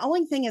that. The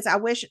only thing is I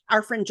wish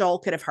our friend Joel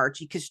could have heard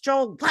you because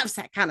Joel loves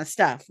that kind of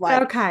stuff.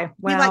 Like, he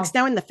likes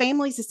knowing the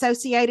families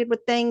associated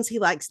with things. He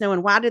likes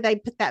knowing why did they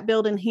put that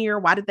building here?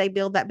 Why did they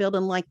build that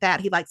building like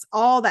that? He likes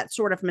all that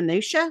sort of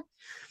minutia.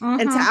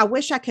 And so I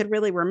wish I could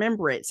really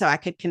remember it so I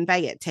could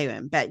convey it to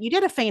him. But you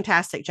did a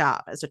fantastic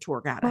job as a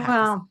tour guide.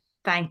 Well,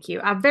 thank you.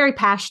 I'm very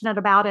passionate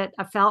about it.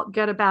 I felt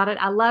good about it.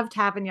 I loved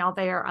having y'all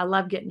there. I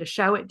love getting to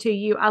show it to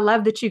you. I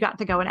love that you got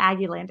to go in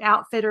Aggieland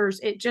Outfitters.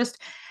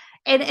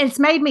 And it's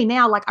made me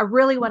now, like, I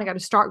really want to go to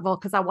Starkville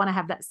because I want to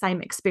have that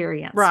same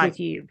experience with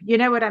you. You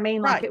know what I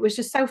mean? Like, it was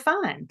just so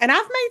fun. And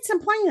I've made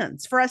some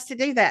plans for us to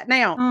do that.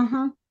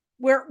 Now,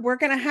 we're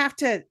gonna have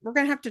to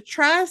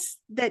trust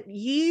that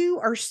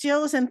you are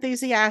still as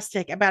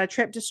enthusiastic about a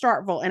trip to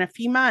Starkville in a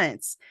few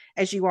months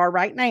as you are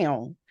right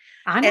now.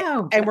 I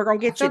know. And we're gonna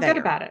get you there. I feel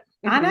good about it.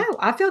 I know.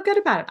 I feel good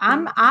about it.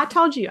 I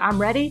told you,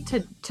 I'm ready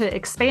to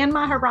expand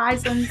my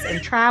horizons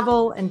and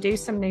travel and do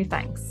some new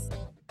things.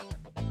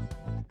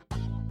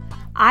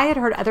 I had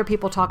heard other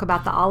people talk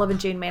about the Olive and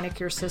June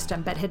manicure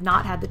system, but had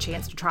not had the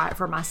chance to try it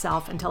for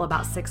myself until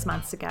about 6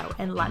 months ago.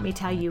 And let me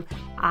tell you,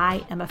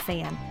 I am a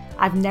fan.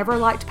 I've never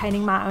liked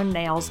painting my own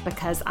nails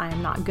because I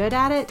am not good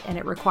at it and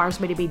it requires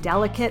me to be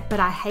delicate, but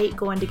I hate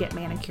going to get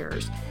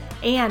manicures.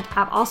 And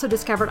I've also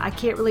discovered I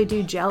can't really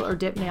do gel or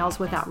dip nails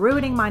without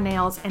ruining my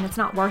nails, and it's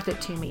not worth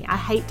it to me. I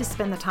hate to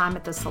spend the time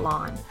at the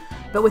salon.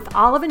 But with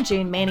Olive and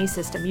June Mani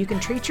System, you can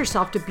treat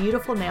yourself to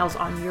beautiful nails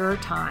on your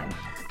time.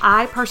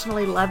 I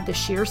personally love the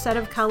sheer set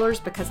of colors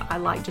because I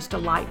like just a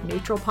light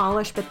neutral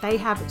polish, but they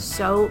have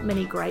so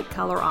many great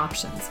color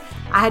options.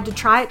 I had to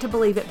try it to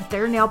believe it, but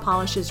their nail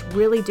polishes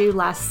really do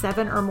last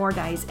 7 or more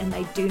days and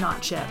they do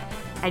not chip.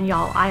 And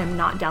y'all, I am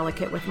not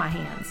delicate with my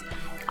hands.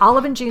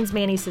 Olive and June's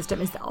Mani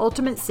System is the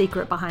ultimate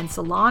secret behind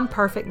salon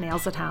perfect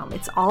nails at home.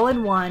 It's all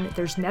in one.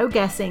 There's no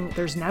guessing.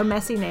 There's no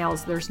messy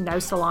nails. There's no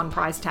salon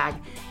price tag.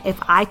 If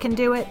I can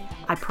do it,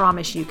 I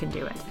promise you can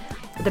do it.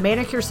 The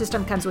manicure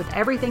system comes with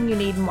everything you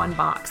need in one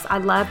box. I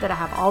love that I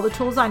have all the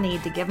tools I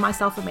need to give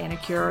myself a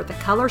manicure. The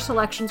color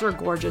selections are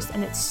gorgeous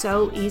and it's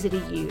so easy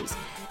to use.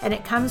 And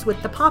it comes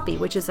with the Poppy,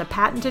 which is a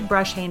patented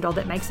brush handle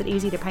that makes it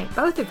easy to paint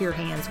both of your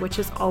hands, which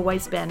has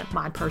always been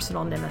my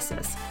personal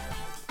nemesis.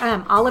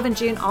 Olive and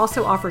June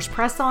also offers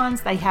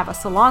press-ons. They have a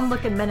salon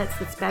look in minutes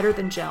that's better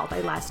than gel.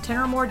 They last 10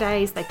 or more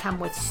days. They come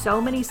with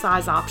so many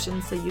size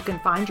options so you can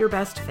find your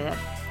best fit,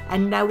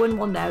 and no one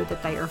will know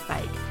that they are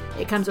fake.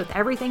 It comes with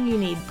everything you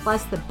need,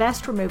 plus the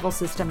best removal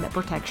system that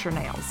protects your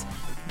nails.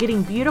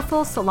 Getting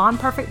beautiful,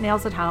 salon-perfect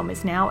nails at home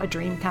is now a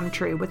dream come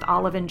true with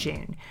Olive and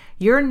June.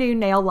 Your new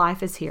nail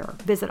life is here.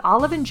 Visit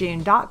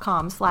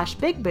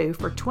oliveandjune.com/bigboo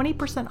for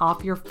 20%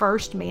 off your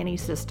first Mani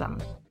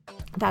system.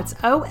 That's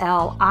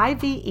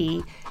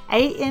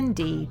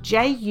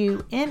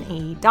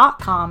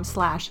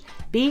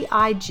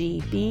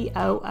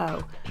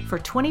oliveandjune.com/BIGBOO for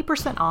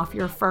 20% off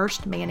your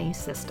first Mani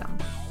system.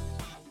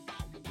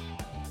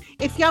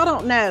 If y'all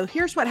don't know,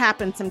 here's what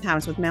happens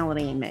sometimes with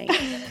Melanie and me.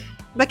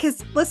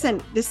 Because listen,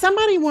 does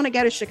somebody want to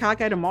go to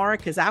Chicago tomorrow?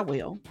 Because I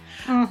will.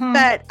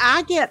 But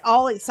I get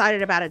all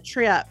excited about a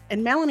trip,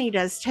 and Melanie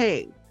does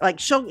too. Like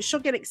she'll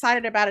get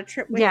excited about a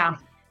trip with me.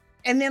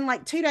 And then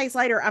like 2 days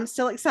later, I'm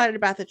still excited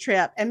about the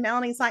trip. And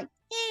Melanie's like,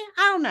 I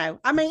don't know.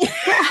 I mean,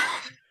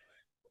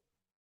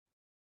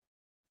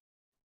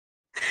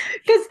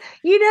 because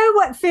you know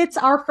what fits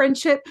our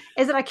friendship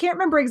is that I can't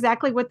remember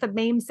exactly what the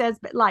meme says,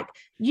 but like,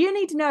 you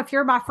need to know if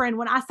you're my friend,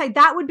 when I say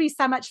that would be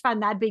so much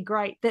fun, that'd be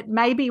great. That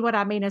maybe what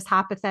I mean is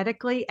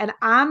hypothetically. And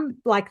I'm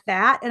like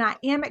that. And I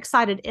am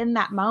excited in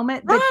that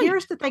moment. But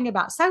here's the thing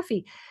about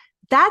Sophie.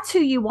 That's who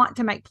you want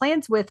to make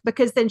plans with,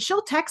 because then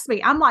she'll text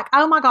me. I'm like,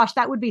 oh my gosh,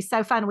 that would be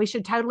so fun. We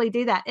should totally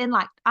do that. And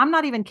like, I'm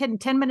not even kidding.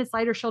 10 minutes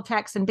later, she'll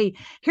text and be,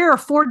 here are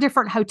 4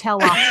 different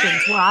hotel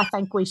options where I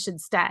think we should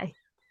stay.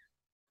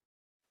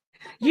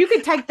 You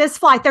could take this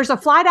flight. There's a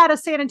flight out of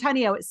San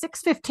Antonio at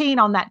 6:15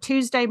 on that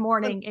Tuesday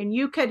morning. And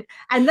you could,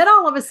 and then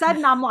all of a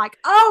sudden I'm like,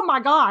 oh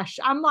my gosh,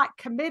 I'm like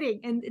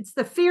committing. And it's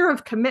the fear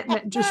of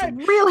commitment just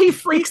really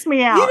freaks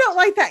me out. You don't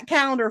like that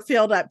calendar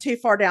filled up too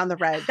far down the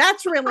road.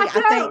 That's really, I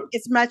think,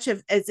 as much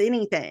of as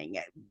anything,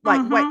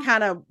 like what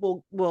kind of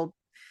will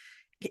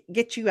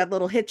get you a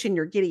little hitch in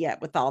your giddy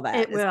up with all that.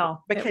 It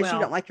will. Because you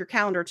don't like your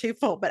calendar too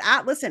full. But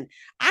I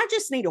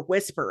just need a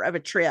whisper of a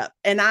trip,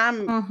 and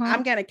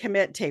I'm going to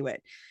commit to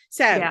it.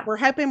 So we're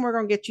hoping we're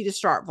going to get you to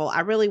Starkville. I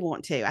really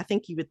want to. I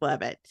think you would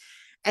love it.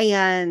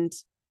 And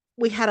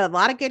we had a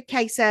lot of good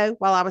queso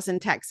while I was in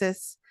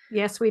Texas.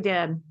 Yes, we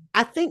did.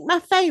 I think my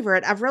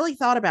favorite, I've really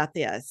thought about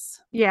this.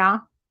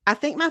 Yeah. I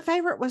think my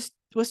favorite was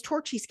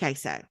Torchy's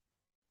queso.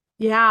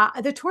 Yeah,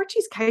 the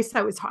Torchy's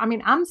queso is, I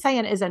mean, I'm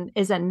saying as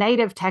a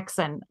native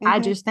Texan, I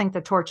just think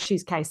the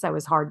Torchy's queso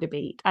is hard to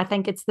beat. I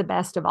think it's the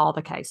best of all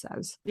the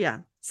quesos. Yeah.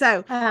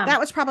 So that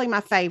was probably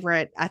my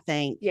favorite, I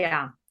think.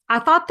 Yeah. I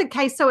thought the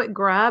queso at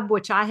Grub,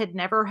 which I had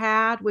never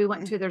had, we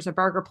went to, there's a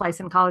burger place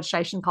in College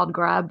Station called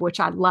Grub, which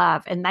I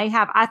love. And they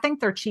have, I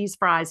think their cheese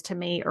fries to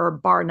me are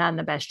bar none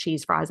the best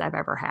cheese fries I've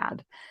ever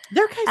had.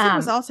 Their queso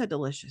was also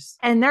delicious.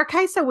 And their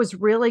queso was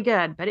really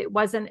good, but it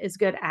wasn't as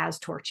good as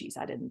Torchy's,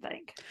 I didn't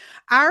think.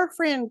 Our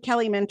friend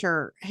Kelly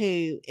Minter,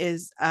 who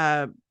is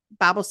a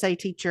Bible study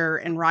teacher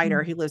and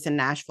writer who lives in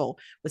Nashville,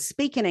 was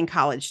speaking in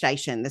College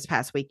Station this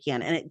past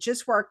weekend. And it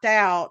just worked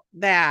out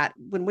that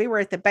when we were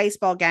at the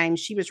baseball game,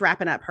 she was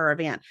wrapping up her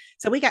event.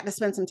 So we got to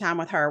spend some time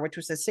with her, which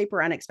was a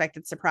super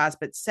unexpected surprise,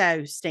 but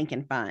so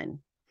stinking fun.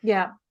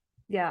 Yeah.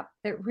 Yeah,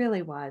 it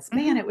really was.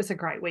 Man, it was a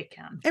great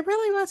weekend. It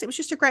really was. It was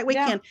just a great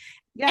weekend.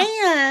 Yeah.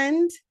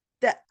 And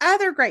the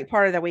other great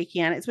part of the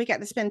weekend is we got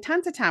to spend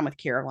tons of time with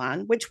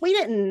Caroline, which we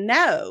didn't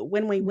know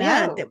when we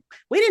went. That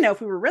we didn't know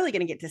if we were really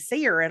going to get to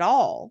see her at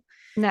all.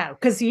 No,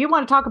 because you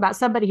want to talk about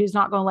somebody who's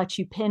not going to let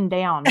you pin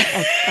down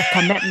a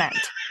commitment.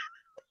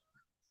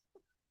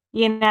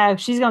 You know,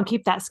 she's going to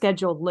keep that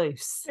schedule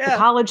loose. Yeah. The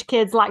college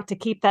kids like to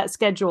keep that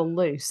schedule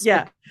loose.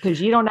 Yeah.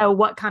 Because you don't know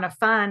what kind of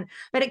fun.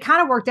 But it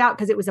kind of worked out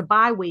because it was a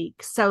bye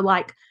week. So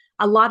like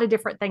a lot of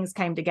different things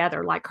came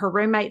together. Like her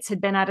roommates had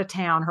been out of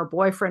town. Her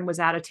boyfriend was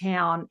out of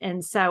town.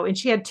 And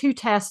she had 2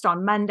 tests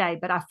on Monday,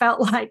 but I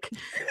felt like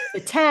the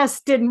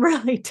test didn't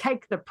really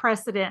take the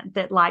precedent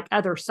that like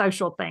other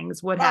social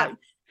things would have.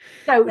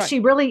 So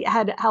she really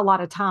had a lot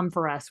of time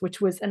for us,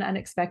 which was an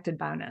unexpected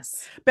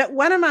bonus. But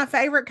one of my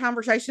favorite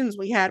conversations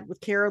we had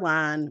with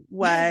Caroline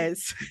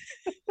was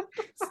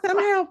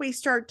somehow we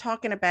started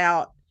talking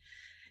about,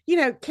 you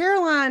know,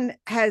 Caroline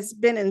has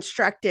been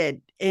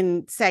instructed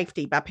in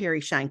safety by Perry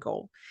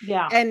Shankle.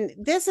 Yeah. And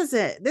this is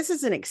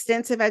an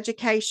extensive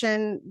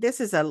education.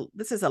 This is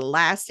a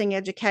lasting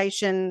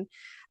education.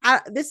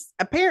 This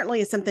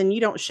apparently is something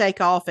you don't shake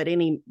off at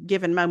any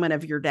given moment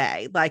of your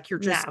day. Like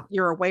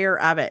you're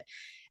aware of it.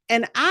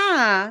 And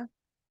I,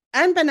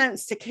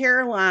 unbeknownst to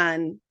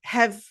Caroline,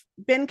 have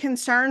been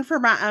concerned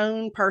for my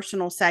own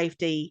personal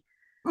safety.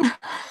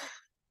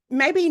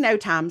 Maybe no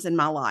times in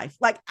my life.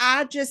 Like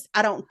I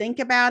don't think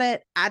about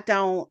it. I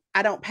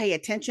don't pay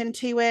attention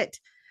to it.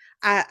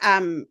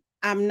 I'm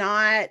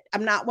not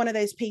one of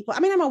those people. I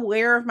mean, I'm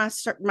aware of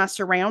my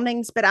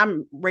surroundings, but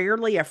I'm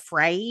rarely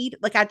afraid.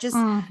 Like I just,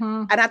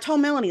 and I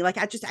told Melanie, like,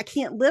 I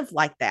can't live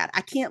like that.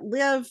 I can't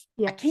live.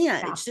 Yeah. I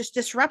can't. Yeah. It's just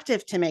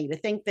disruptive to me to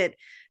think that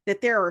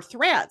there are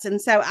threats.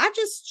 And so I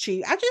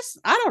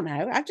don't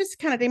know. I just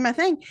kind of do my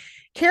thing.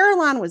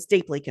 Caroline was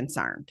deeply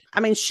concerned.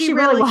 I mean, she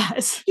really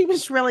was. She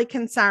was really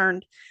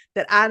concerned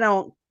that I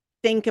don't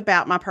think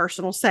about my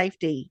personal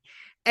safety.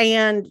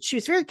 And she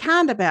was very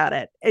kind about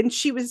it. And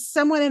she was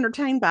somewhat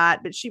entertained by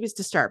it, but she was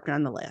disturbed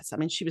nonetheless. I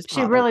mean, she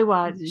really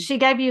was. Mm-hmm. She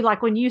gave you,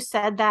 like, when you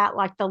said that,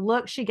 like the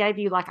look she gave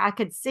you, like I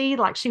could see,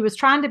 like she was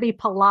trying to be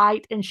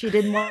polite and she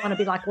didn't want to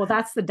be like, well,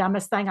 that's the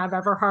dumbest thing I've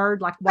ever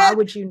heard. Like, why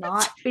would you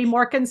not be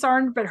more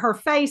concerned? But her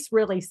face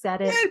really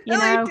said it.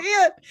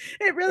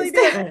 It really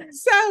did.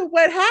 So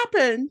what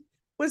happened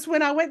was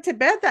when I went to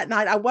bed that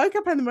night, I woke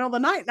up in the middle of the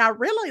night and I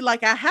really,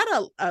 like, I had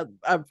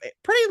a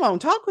pretty long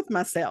talk with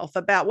myself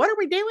about what are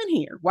we doing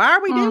here? Why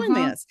are we doing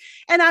this?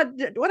 And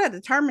what I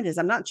determined is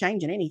I'm not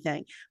changing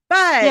anything, but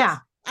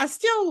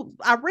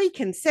I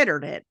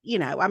reconsidered it. You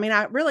know, I mean,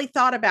 I really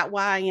thought about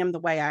why I am the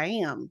way I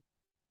am.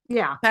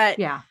 Yeah. But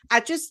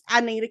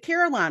I need a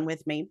Caroline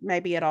with me,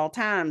 maybe at all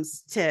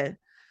times to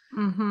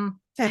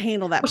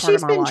handle that. Well,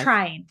 she's been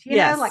trained, you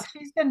know, like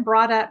she's been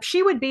brought up.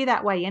 She would be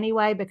that way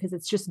anyway, because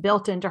it's just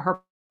built into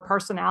her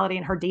personality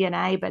and her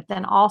DNA, but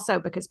then also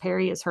because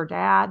Perry is her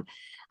dad.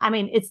 I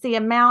mean, it's the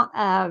amount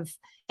of,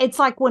 it's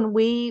like when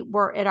we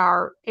were at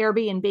our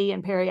Airbnb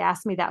and Perry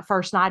asked me that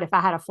first night if I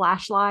had a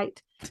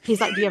flashlight. He's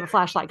like, do you have a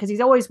flashlight? Because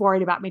he's always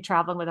worried about me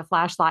traveling with a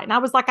flashlight. And I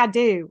was like, I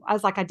do. I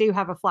do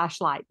have a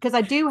flashlight, because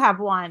I do have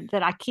one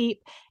that I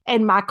keep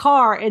in my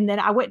car. And then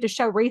I went to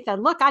show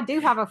Retha, look, I do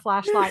have a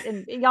flashlight.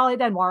 And y'all, it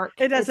doesn't work.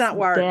 It does not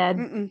work.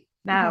 Dead.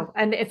 No.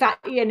 And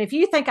if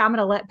you think I'm going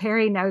to let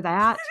Perry know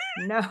that,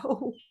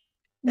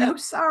 no,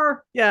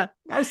 sir. Yeah.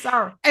 No,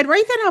 sir. And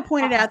Retha and I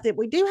pointed out that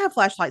we do have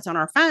flashlights on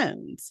our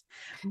phones,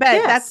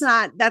 but that's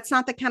not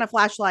the kind of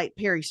flashlight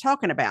Perry's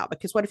talking about,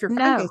 because what if your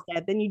phone goes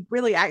dead? Then you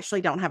really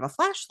actually don't have a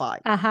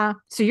flashlight.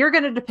 So you're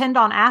going to depend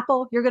on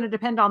Apple. You're going to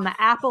depend on the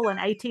Apple and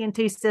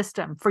AT&T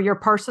system for your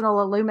personal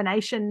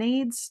illumination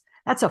needs.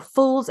 That's a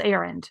fool's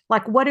errand.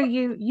 Like, what are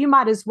you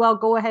might as well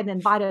go ahead and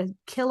invite a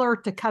killer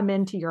to come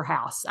into your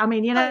house. I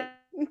mean, you know,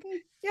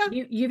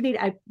 you need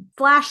a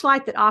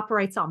flashlight that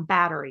operates on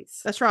batteries.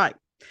 That's right.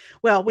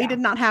 Well, we did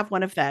not have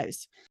one of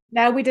those.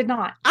 No, we did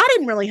not. I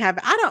didn't really have,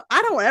 I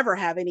don't ever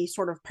have any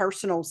sort of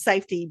personal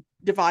safety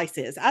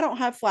devices. I don't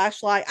have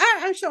flashlight.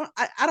 I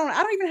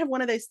don't even have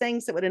one of those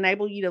things that would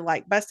enable you to,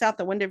 like, bust out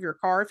the window of your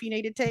car if you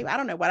needed to. I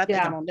don't know what I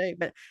think I'm going to do,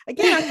 but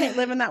again, I can't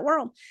live in that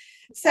world.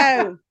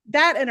 So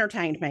that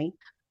entertained me.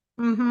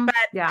 But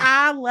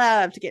I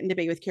loved getting to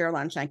be with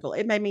Caroline Shankle.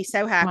 It made me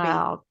so happy.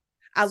 Wow.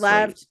 I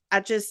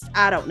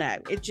don't know.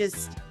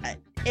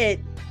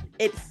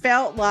 It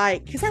felt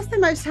like, because that's the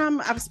most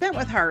time I've spent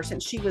with her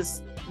since she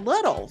was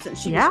little,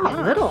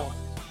 little.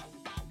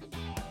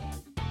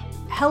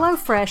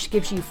 HelloFresh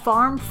gives you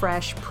farm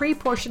fresh,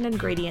 pre-portioned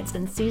ingredients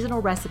and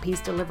seasonal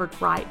recipes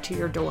delivered right to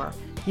your door.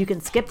 You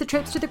can skip the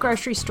trips to the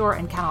grocery store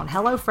and count on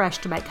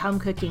HelloFresh to make home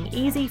cooking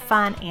easy,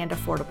 fun, and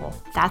affordable.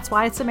 That's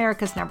why it's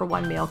America's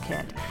 #1 meal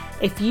kit.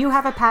 If you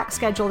have a packed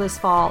schedule this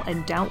fall,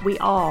 and don't we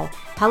all,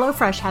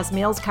 HelloFresh has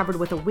meals covered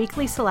with a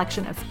weekly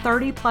selection of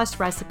 30-plus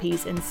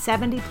recipes and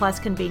 70-plus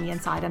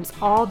convenience items,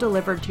 all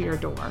delivered to your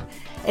door.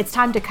 It's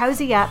time to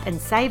cozy up and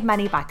save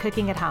money by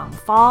cooking at home.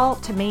 Fall,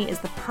 to me, is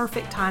the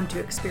perfect time to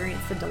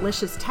experience the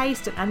delicious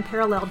taste and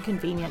unparalleled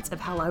convenience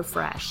of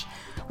HelloFresh.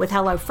 With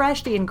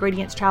HelloFresh, the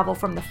ingredients travel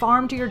from the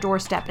farm to your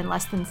doorstep in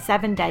less than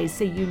 7 days,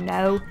 so you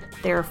know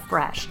they're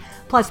fresh.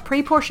 Plus,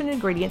 pre-portioned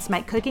ingredients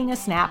make cooking a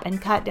snap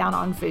and cut down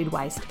on food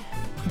waste.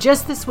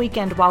 Just this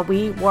weekend, while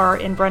we were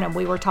in Brenham,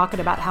 we were talking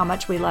about how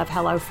much we love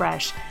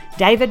HelloFresh.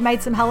 David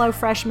made some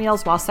HelloFresh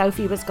meals while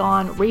Sophie was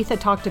gone. Retha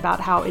talked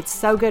about how it's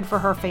so good for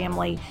her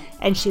family,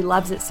 and she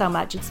loves it so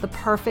much. It's the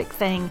perfect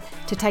thing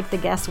to take the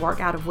guesswork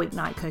out of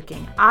weeknight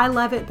cooking. I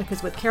love it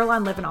because with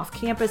Caroline living off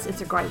campus,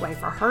 it's a great way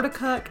for her to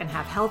cook and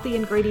have healthy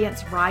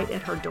ingredients right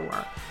at her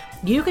door.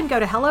 You can go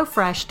to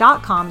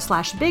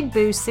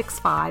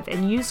HelloFresh.com/BigBoo65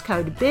 and use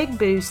code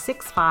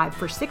BigBoo65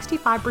 for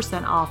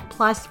 65% off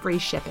plus free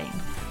shipping.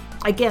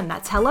 Again,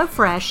 that's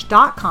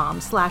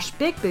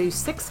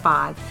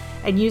HelloFresh.com/BigBoo65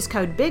 and use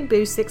code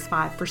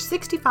BigBoo65 for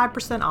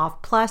 65% off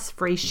plus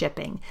free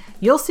shipping.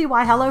 You'll see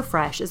why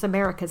HelloFresh is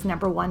America's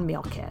 #1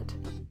 meal kit.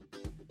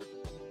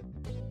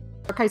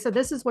 Okay, so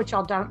this is what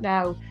y'all don't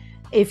know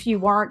if you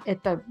weren't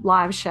at the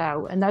live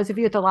show. And those of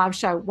you at the live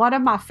show, one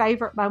of my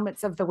favorite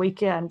moments of the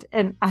weekend,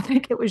 and I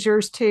think it was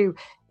yours too,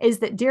 is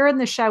that during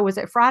the show, was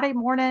it Friday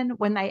morning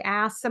when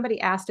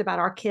somebody asked about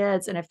our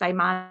kids and if they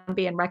mind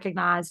being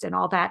recognized and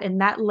all that.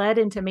 And that led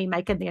into me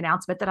making the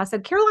announcement that I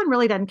said, Caroline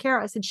really doesn't care.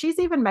 I said, she's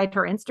even made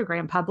her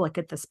Instagram public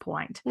at this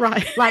point.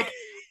 Right.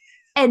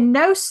 And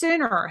no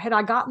sooner had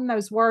I gotten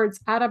those words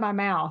out of my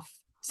mouth,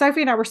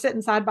 Sophie and I were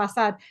sitting side by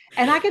side,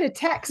 and I get a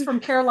text from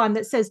Caroline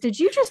that says, did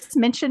you just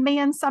mention me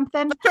in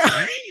something?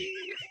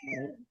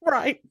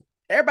 Right.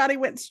 Everybody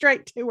went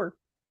straight to her.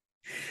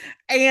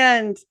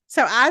 And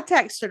so I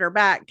texted her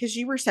back because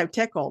you were so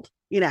tickled,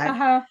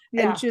 Yeah.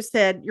 and just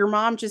said, your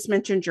mom just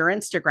mentioned your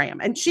Instagram.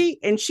 And she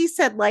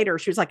said later,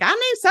 she was like, I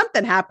knew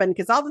something happened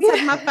because all of a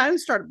sudden my phone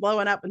started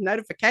blowing up with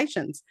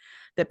notifications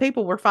that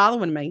people were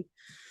following me.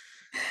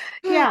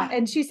 Yeah.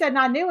 And she said, and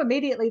I knew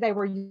immediately they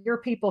were your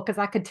people because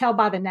I could tell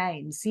by the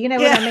names. You know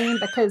what I mean?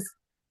 Because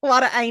a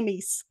lot of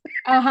Amy's.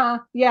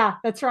 Yeah,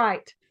 that's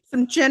right.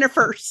 Some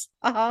Jennifers.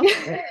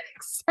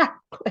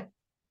 Exactly.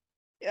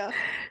 Yeah.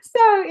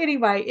 So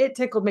anyway, it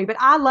tickled me, but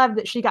I love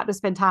that she got to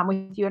spend time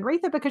with you and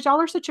Retha because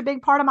y'all are such a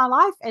big part of my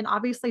life. And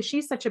obviously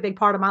she's such a big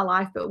part of my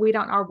life, but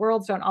our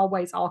worlds don't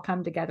always all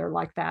come together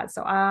like that.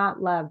 So I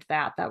loved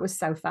that. That was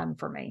so fun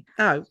for me.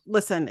 Oh,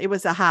 listen, it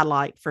was a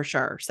highlight for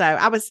sure. So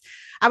I was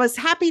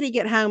happy to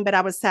get home, but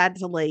I was sad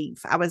to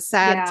leave. I was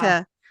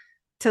sad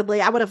to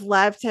leave. I would have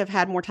loved to have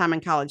had more time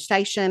in College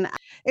Station.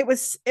 It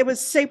was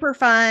super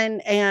fun,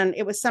 and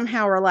it was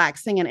somehow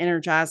relaxing and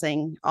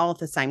energizing all at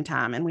the same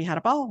time. And we had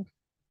a ball.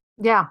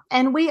 Yeah.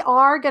 And we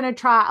are going to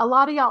try. A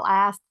lot of y'all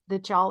asked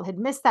that y'all had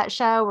missed that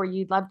show or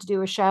you'd love to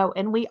do a show.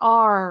 And we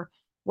are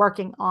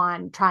working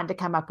on trying to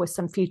come up with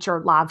some future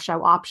live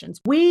show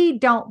options. We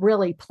don't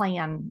really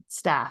plan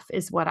stuff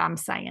is what I'm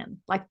saying.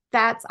 I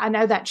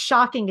know that's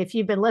shocking if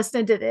you've been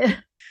listening to this.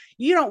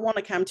 You don't want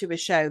to come to a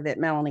show that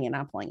Melanie and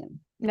I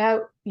plan.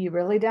 No, you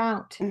really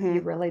don't. Mm-hmm.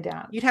 You really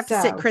don't. You'd have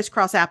to sit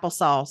crisscross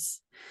applesauce,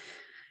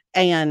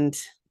 and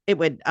it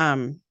would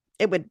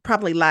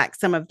probably lack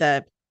some of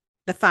the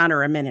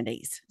finer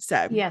amenities.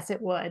 So yes,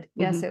 it would.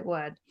 Yes, it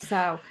would.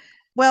 So,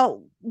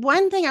 well,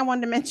 one thing I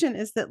wanted to mention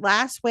is that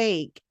last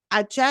week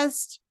I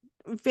just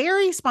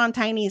very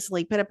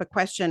spontaneously put up a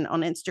question on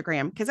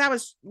Instagram because I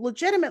was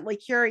legitimately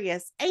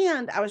curious,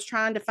 and I was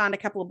trying to find a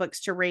couple of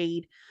books to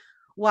read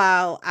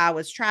while I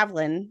was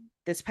traveling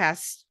this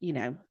past,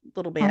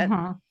 little bit.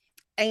 Mm-hmm.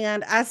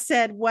 And I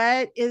said,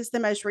 what is the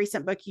most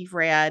recent book you've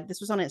read? This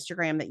was on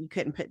Instagram that you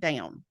couldn't put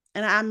down.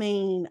 And I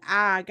mean,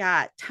 I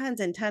got tons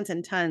and tons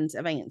and tons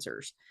of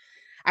answers.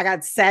 I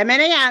got so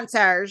many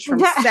answers from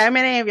so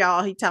many of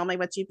y'all who tell me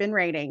what you've been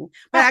reading,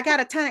 but I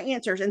got a ton of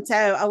answers. And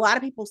so a lot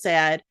of people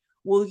said,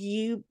 will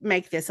you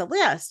make this a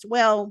list?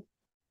 Well,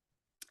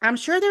 I'm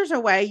sure there's a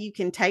way you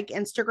can take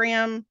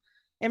Instagram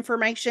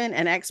information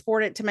and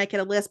export it to make it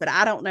a list, but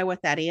I don't know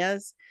what that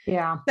is.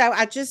 Yeah. So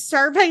I just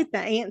surveyed the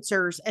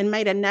answers and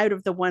made a note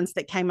of the ones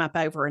that came up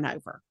over and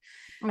over.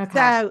 Okay.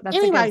 So That's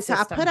anyway, so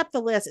I put up the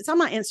list. It's on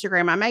my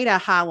Instagram. I made a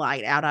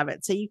highlight out of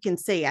it so you can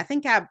see. I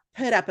think I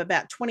put up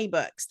about 20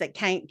 books that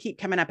keep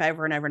coming up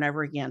over and over and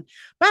over again.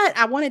 But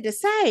I wanted to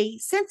say,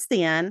 since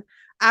then,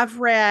 I've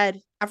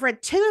read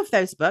 2 of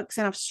those books,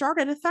 and I've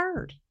started a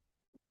third.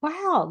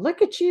 Wow,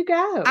 look at you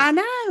go. I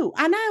know.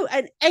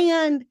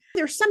 And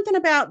there's something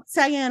about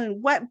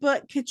saying, what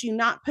book could you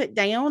not put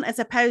down as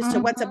opposed to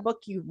what's a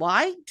book you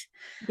liked?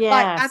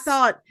 Yes. I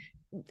thought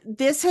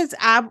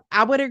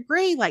I would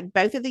agree.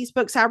 Both of these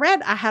books I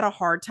read, I had a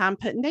hard time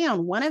putting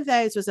down. One of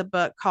those was a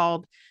book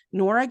called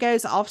Nora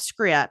Goes Off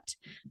Script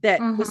that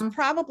was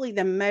probably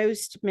the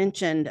most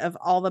mentioned of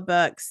all the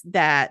books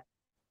that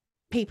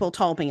people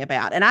told me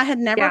about. And I had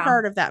never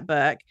heard of that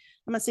book.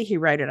 I'm going to see who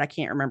wrote it. I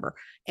can't remember.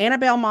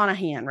 Annabelle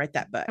Monaghan wrote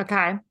that book.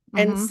 Okay.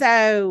 And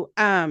so,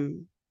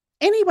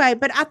 anyway,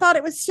 but I thought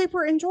it was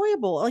super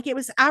enjoyable.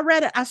 I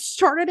read it. I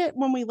started it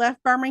when we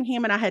left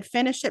Birmingham, and I had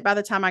finished it by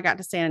the time I got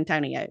to San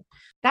Antonio.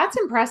 That's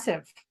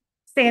impressive.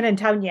 San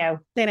Antonio.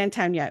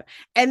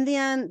 And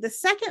then the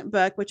second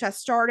book, which I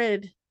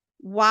started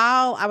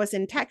while I was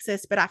in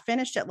Texas, but I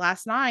finished it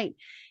last night,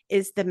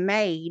 is The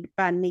Maid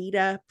by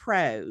Nita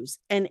Prose.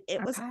 And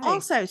it was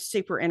also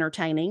super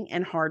entertaining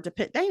and hard to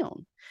put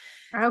down.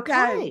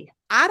 Okay. So,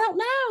 I don't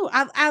know.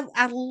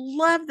 I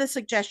love the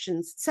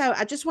suggestions. So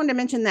I just wanted to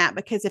mention that,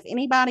 because if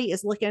anybody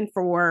is looking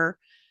for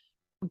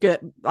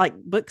good, like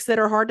books that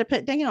are hard to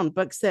put down,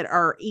 books that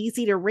are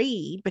easy to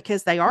read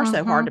because they are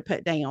so hard to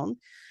put down.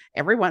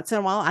 Every once in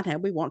a while, I know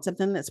we want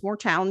something that's more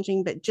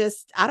challenging, but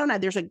just, I don't know.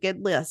 There's a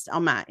good list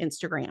on my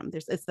Instagram.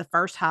 It's the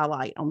first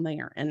highlight on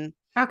there. And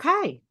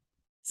okay.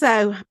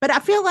 So, but I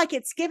feel like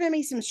it's given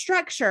me some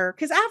structure,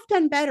 because I've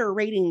done better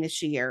reading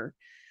this year.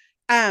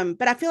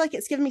 But I feel like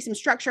it's given me some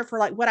structure for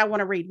like what I want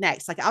to read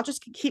next. Like I'll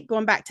just keep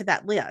going back to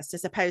that list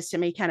as opposed to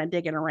me kind of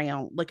digging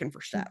around looking for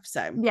stuff.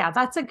 So yeah,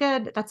 that's a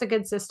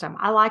good system.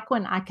 I like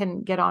when I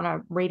can get on a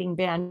reading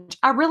binge.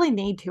 I really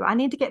need to. I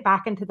need to get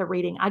back into the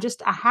reading. I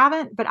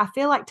haven't, but I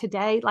feel like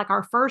today, like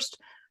our first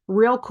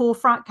real cool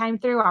front came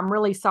through. I'm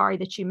really sorry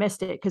that you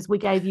missed it, because we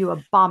gave you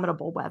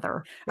abominable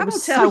weather. It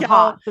was so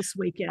hot this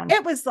weekend.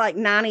 It was like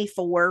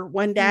 94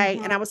 one day.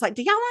 And I was like,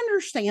 do y'all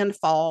understand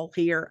fall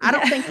here? I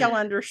don't think y'all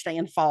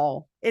understand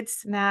fall.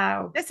 This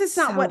is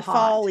not so what hot.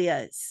 Fall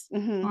is.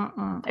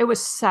 It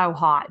was so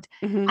hot.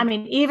 I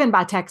mean, even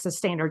by Texas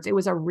standards, it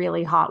was a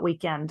really hot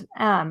weekend.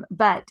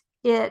 But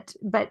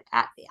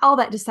all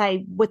that to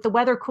say, with the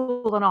weather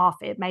cooling off,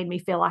 it made me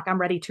feel like I'm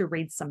ready to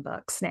read some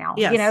books now,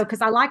 because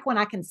I like when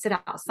I can sit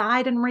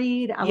outside and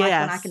read. I like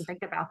when I can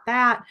think about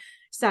that.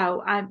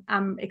 So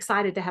I'm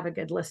excited to have a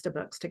good list of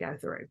books to go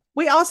through.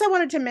 We also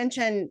wanted to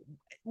mention,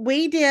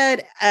 we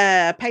did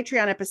a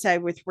Patreon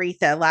episode with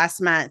Retha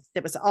last month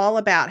that was all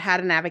about how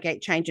to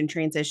navigate change and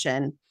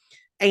transition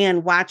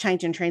and why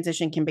change and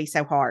transition can be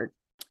so hard.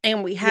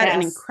 And we had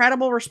an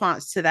incredible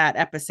response to that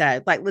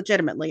episode, like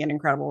legitimately an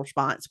incredible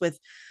response, with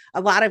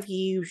a lot of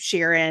you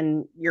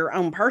sharing your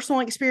own personal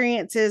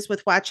experiences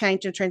with why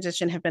change and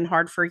transition have been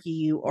hard for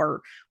you,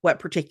 or what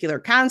particular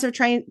kinds of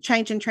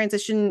change and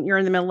transition you're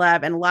in the middle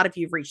of. And a lot of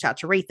you have reached out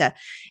to Retha.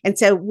 And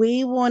so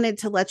we wanted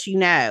to let you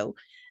know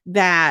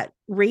that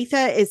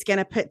Retha is going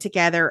to put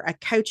together a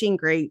coaching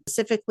group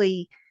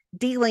specifically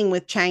dealing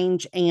with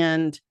change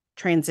and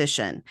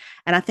transition.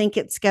 And I think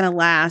it's going to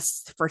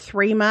last for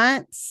 3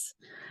 months.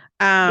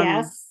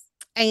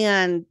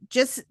 And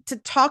just to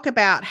talk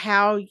about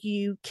how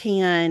you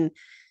can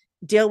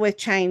deal with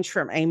change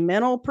from a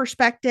mental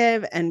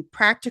perspective and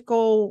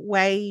practical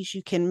ways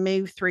you can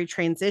move through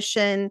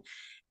transition,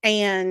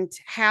 and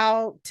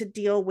how to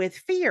deal with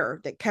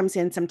fear that comes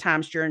in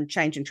sometimes during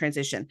change and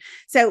transition.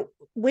 So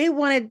we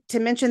wanted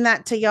to mention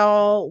that to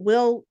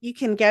y'all. You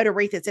can go to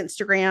Retha's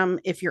Instagram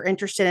if you're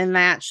interested in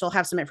that. She'll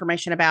have some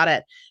information about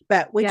it,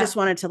 but we just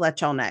wanted to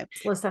let y'all know.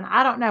 Listen,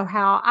 I don't know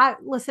how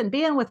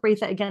being with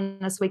Retha again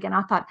this weekend,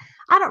 I thought,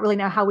 I don't really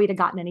know how we'd have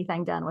gotten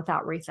anything done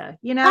without Retha.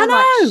 I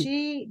know. Like,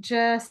 she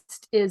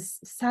just is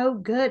so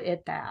good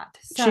at that.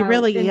 So, she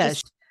really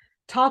is.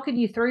 Talking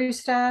you through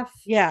stuff.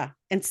 Yeah.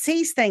 And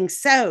sees things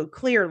so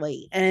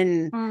clearly,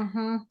 and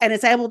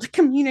is able to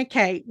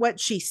communicate what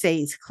she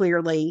sees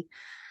clearly,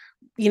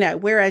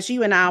 whereas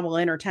you and I will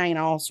entertain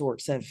all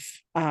sorts of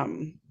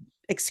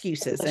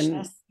excuses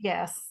and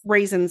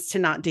reasons to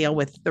not deal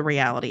with the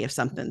reality of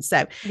something.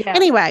 So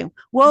anyway,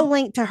 we'll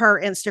link to her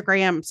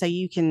Instagram so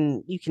you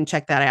can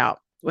check that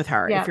out with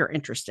her if you're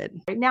interested.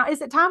 Now,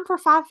 is it time for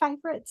 5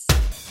 favorites?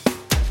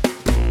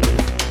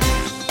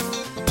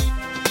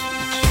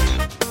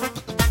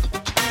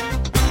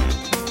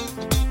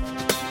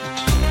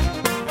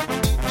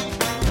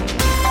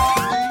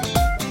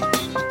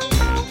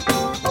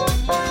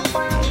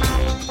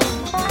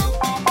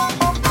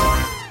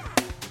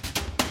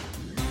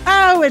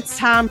 It's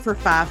time for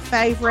 5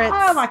 favorites.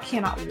 Oh, I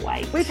cannot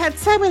wait. We've had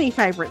so many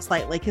favorites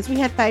lately because we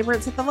had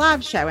favorites at the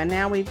live show, and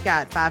now we've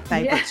got 5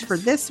 favorites for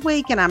this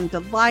week, and I'm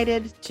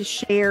delighted to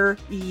share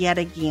yet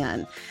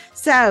again.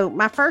 So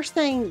my first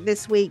thing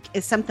this week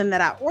is something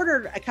that I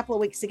ordered a couple of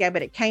weeks ago,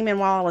 but it came in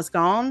while I was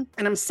gone,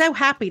 and I'm so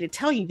happy to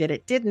tell you that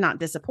it did not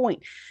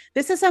disappoint.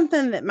 This is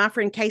something that my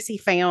friend Casey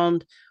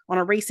found on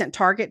a recent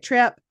Target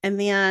trip, and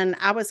then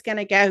I was going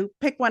to go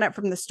pick one up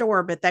from the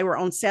store, but they were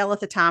on sale at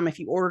the time if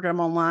you ordered them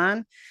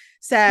online.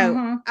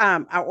 So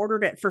I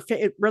ordered it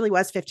it really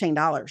was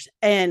 $15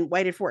 and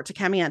waited for it to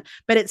come in.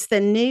 But it's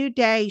the New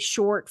Day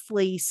short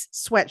fleece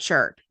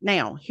sweatshirt.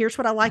 Now, here's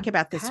what I like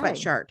about this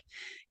sweatshirt.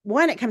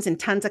 One, it comes in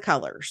tons of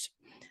colors.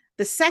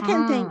 The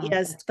second thing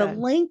is the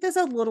length is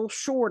a little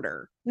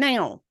shorter.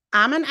 Now,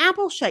 I'm an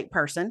apple-shaped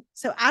person,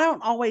 so I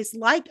don't always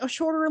like a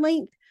shorter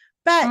length.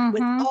 But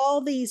with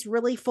all these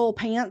really full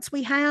pants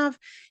we have,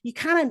 you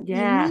kind of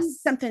need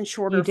something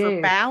shorter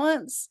for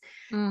balance.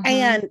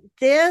 And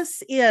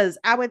this is,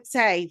 I would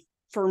say,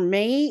 for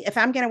me, if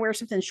I'm going to wear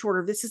something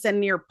shorter, this is a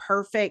near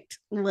perfect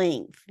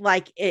length.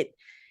 Like it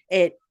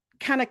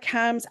kind of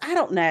comes, I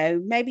don't know,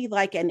 maybe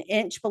like an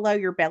inch below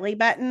your belly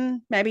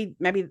button, maybe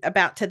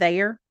about to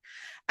there.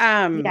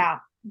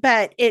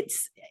 But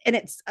it's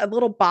a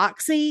little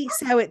boxy,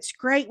 so it's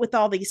great with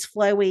all these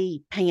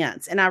flowy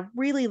pants, and I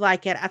really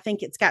like it. I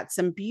think it's got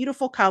some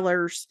beautiful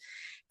colors,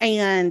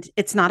 and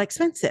it's not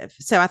expensive.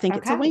 So I think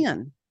it's a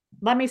win.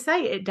 Let me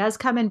say, it does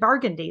come in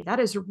burgundy. That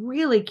is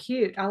really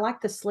cute. I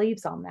like the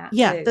sleeves on that.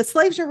 Yeah, too. the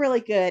sleeves are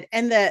really good.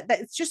 And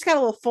it's just got a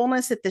little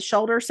fullness at the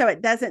shoulder. So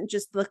it doesn't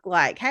just look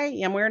like,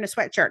 hey, I'm wearing a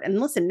sweatshirt. And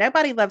listen,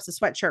 nobody loves a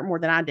sweatshirt more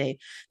than I do.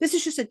 This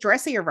is just a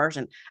dressier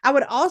version. I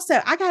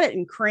got it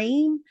in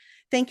cream,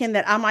 thinking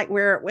that I might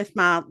wear it with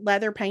my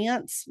leather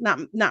pants,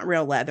 not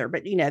real leather,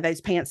 but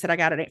those pants that I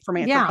got from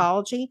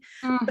Anthropologie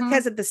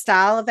because of the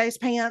style of those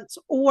pants.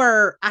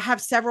 Or I have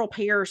several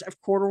pairs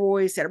of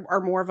corduroys that are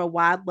more of a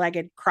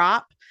wide-legged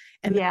crop.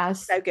 And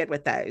yes, so good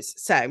with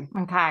those. So,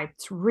 okay.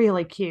 It's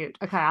really cute.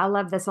 Okay. I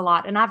love this a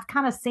lot. And I've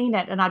kind of seen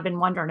it and I've been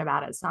wondering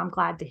about it. So I'm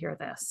glad to hear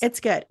this. It's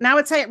good. And I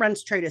would say it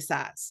runs true to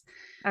size.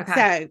 Okay.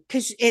 So,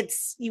 cause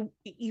it's, you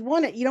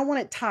want it, you don't want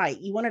it tight.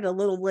 You want it a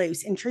little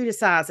loose, and true to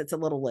size, it's a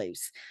little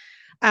loose.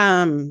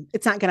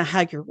 It's not going to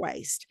hug your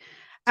waist.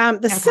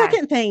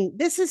 Second thing,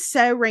 this is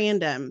so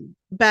random,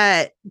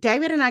 but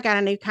David and I got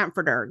a new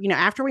comforter,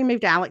 after we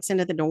moved Alex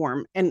into the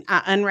dorm, and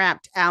I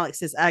unwrapped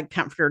Alex's UGG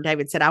comforter.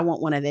 David said, I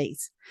want one of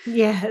these.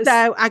 Yes.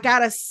 So I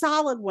got a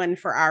solid one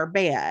for our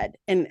bed,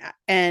 and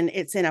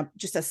it's in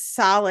just a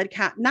solid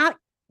not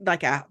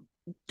like a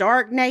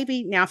dark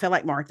navy. Now I feel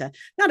like Martha,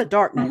 not a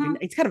dark navy.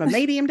 It's kind of a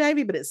medium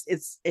navy, but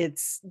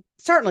it's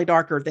certainly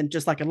darker than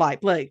just like a light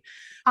blue.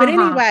 But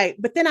anyway,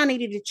 but then I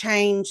needed to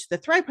change the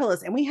throw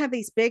pillows, and we have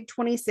these big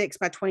 26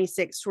 by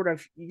 26 sort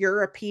of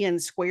European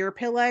square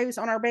pillows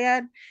on our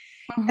bed.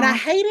 And I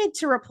hated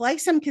to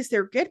replace them because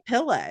they're good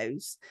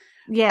pillows.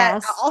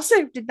 Yes. I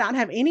also did not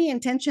have any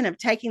intention of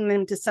taking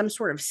them to some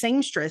sort of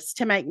seamstress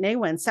to make new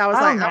ones. So I was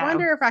I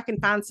wonder if I can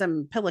find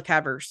some pillow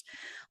covers.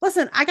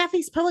 Listen, I got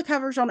these pillow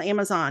covers on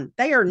Amazon.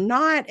 They are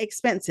not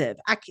expensive.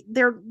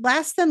 They're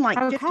less than like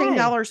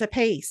 $15 a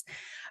piece.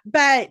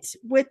 But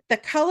with the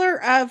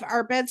color of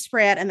our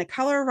bedspread and the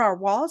color of our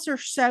walls are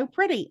so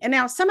pretty. And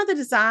now some of the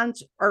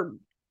designs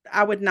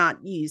I would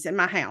not use in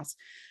my house.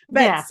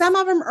 But some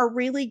of them are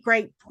really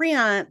great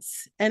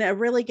prints and a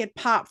really good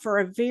pop for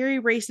a very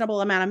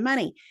reasonable amount of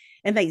money.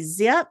 And they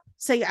zip.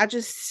 So I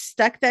just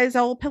stuck those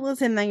old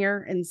pillows in there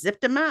and zipped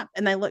them up,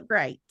 and they look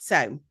great.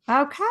 So,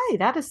 okay.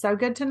 That is so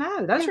good to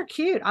know. Those are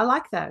cute. I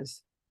like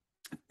those.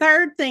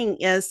 Third thing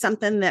is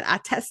something that I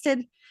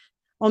tested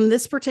on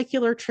this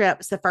particular trip.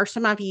 It's the first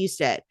time I've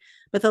used it,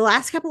 but the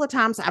last couple of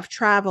times I've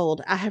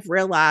traveled, I have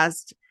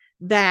realized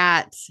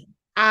that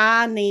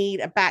I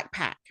need a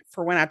backpack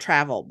for when I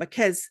travel,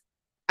 because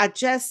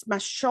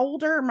my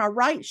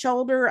right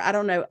shoulder, I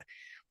don't know.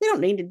 We don't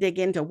need to dig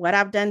into what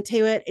I've done to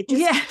it. It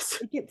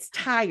just it gets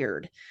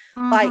tired.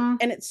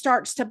 And it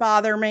starts to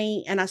bother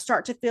me. And I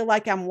start to feel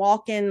like I'm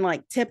walking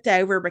like tipped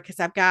over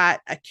because I've got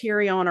a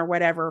carry-on or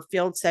whatever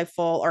filled so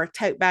full, or a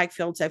tote bag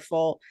filled so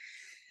full.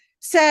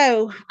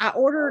 So I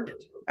ordered,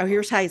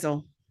 here's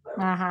Hazel.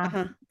 Well,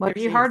 have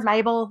you heard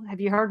Mabel? Have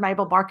you heard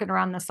Mabel barking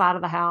around the side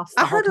of the house?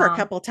 I heard her a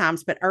couple of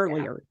times, but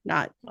earlier,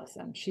 not.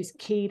 Listen, she's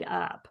keyed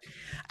up.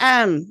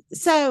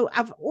 So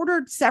I've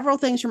ordered several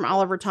things from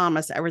Oliver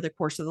Thomas over the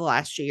course of the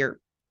last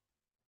year,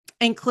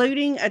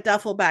 including a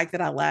duffel bag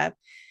that I love.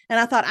 And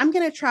I thought, I'm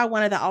going to try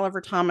one of the Oliver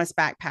Thomas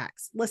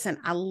backpacks. Listen,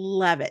 I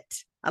love it.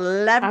 I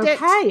loved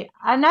it. Okay.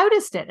 I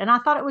noticed it, and I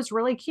thought it was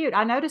really cute.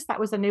 I noticed that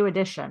was a new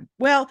addition.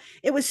 Well,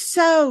 it was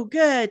so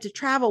good to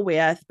travel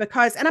with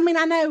because, and I mean,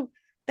 I know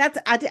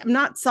I'm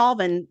not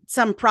solving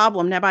some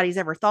problem nobody's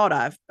ever thought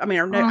of. I mean,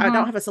 I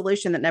don't have a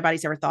solution that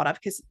nobody's ever thought of,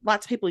 because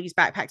lots of people use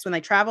backpacks when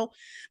they travel.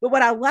 But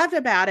what I loved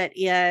about it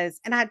is,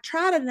 and I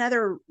tried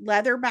another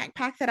leather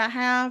backpack that I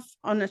have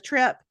on a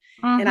trip,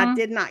 and I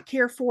did not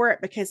care for it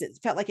because it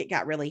felt like it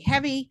got really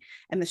heavy,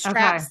 and the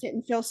straps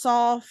didn't feel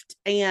soft,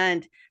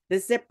 and the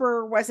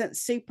zipper wasn't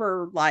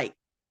super like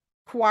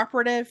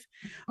cooperative.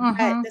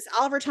 But this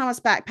Oliver Thomas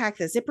backpack,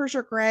 the zippers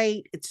are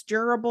great. It's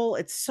durable.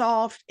 It's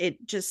soft.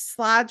 It just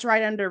slides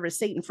right under the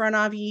seat in front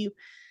of you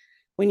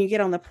when you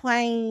get on the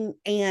plane.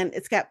 And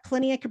it's got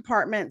plenty of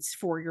compartments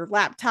for your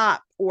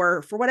laptop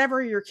or for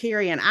whatever you're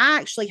carrying. I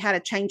actually had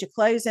a change of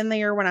clothes in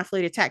there when I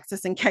flew to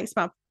Texas in case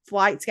my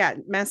flights got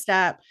messed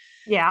up.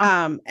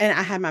 And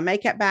I had my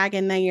makeup bag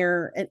in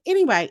there. And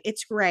anyway,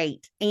 it's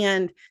great.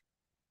 And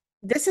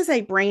this is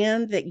a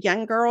brand that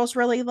young girls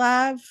really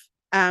love.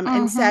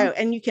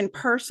 And you can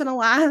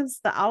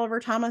personalize the Oliver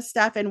Thomas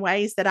stuff in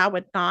ways that I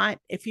would not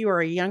if you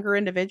were a younger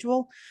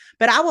individual.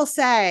 But I will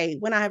say,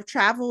 when I have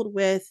traveled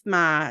with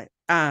my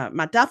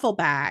my duffel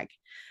bag,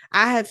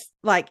 I have,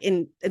 like,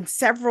 in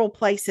several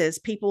places,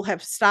 people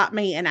have stopped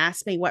me and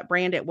asked me what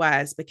brand it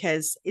was,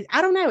 because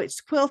I don't know,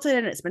 it's quilted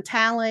and it's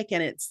metallic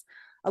and it's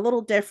a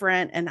little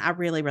different, and I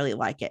really, really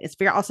like it. It's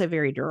also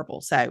very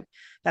durable. So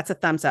that's a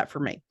thumbs up for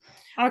me.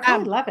 Okay,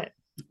 love it.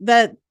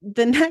 The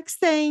next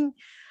thing,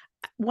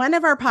 one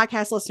of our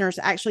podcast listeners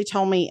actually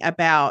told me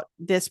about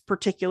this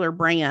particular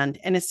brand.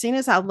 And as soon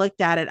as I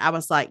looked at it, I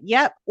was like,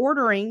 yep,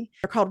 ordering.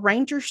 They're called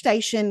Ranger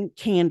Station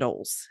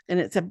Candles. And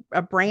it's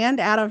a brand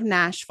out of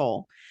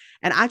Nashville.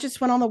 And I just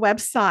went on the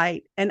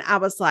website and I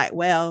was like,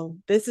 well,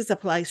 this is a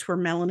place where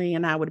Melanie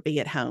and I would be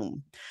at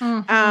home.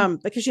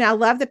 Because, I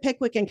love the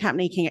Pickwick and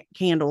Company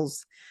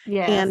candles.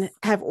 and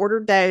have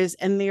ordered those.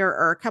 And there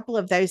are a couple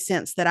of those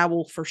scents that I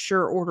will for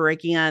sure order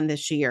again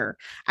this year.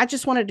 I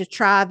just wanted to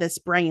try this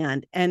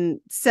brand. And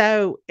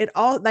so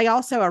they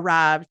also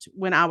arrived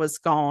when I was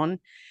gone.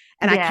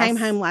 And I came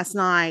home last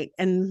night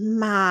and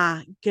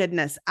my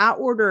goodness, I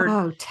ordered.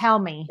 Oh, tell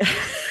me.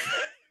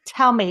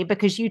 Tell me,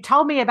 because you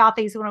told me about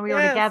these when we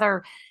were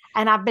together.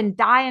 And I've been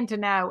dying to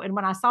know. And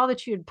when I saw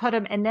that you had put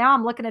them, and now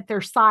I'm looking at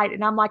their site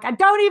and I'm like, I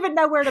don't even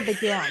know where to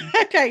begin.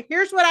 Okay,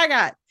 here's what I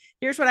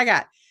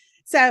got.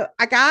 So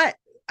I got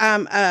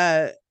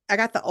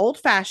the Old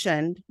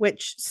Fashioned,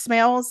 which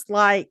smells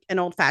like an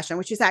old fashioned,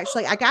 which is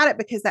actually, I got it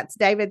because that's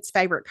David's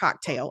favorite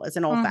cocktail is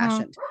an old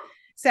fashioned.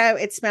 So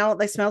it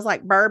smells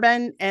like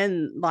bourbon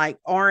and like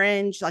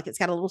orange, like it's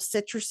got a little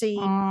citrusy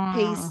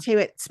piece to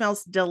it. It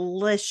smells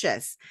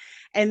delicious.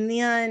 And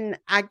then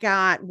I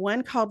got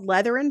one called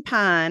Leather and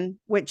Pine,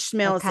 which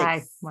smells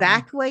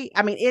exactly.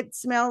 I mean, it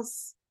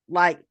smells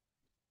like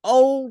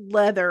old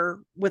leather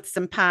with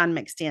some pine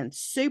mixed in,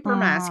 super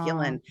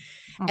masculine.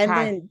 Okay. And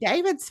then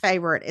David's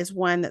favorite is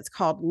one that's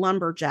called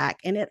Lumberjack,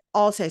 and it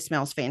also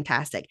smells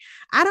fantastic.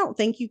 I don't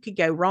think you could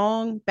go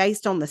wrong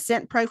based on the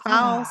scent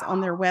profiles on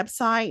their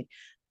website,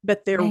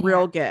 but they're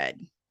real good.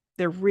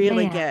 They're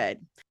really good.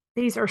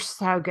 These are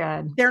so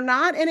good. They're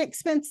not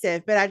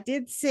inexpensive, but I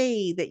did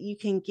see that you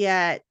can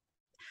get,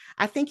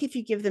 I think if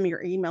you give them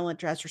your email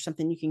address or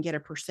something, you can get a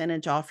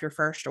percentage off your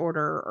first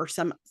order or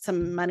some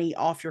money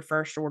off your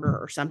first order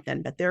or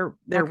something, but they're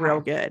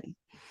real good.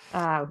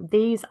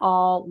 These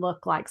all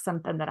look like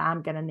something that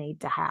I'm going to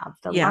need to have.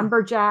 The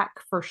Lumberjack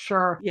for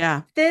sure.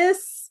 Yeah.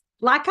 This,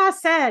 like I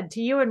said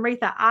to you and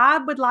Retha, I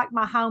would like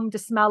my home to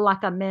smell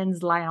like a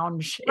men's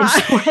lounge.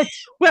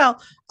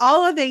 Well,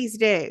 all of these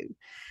do.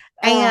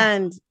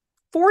 And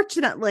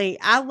fortunately,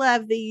 I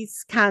love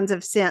these kinds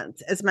of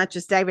scents as much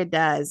as David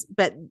does,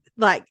 but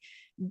like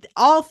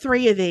all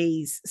three of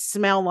these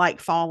smell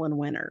like fall and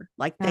winter.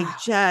 Like they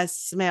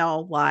just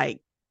smell like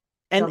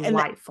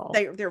delightful.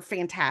 And they're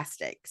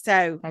fantastic.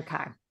 So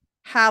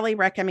highly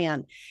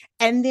recommend.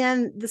 And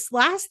then this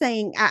last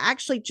thing I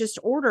actually just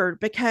ordered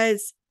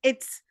because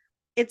it's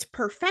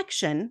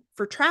perfection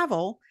for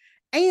travel,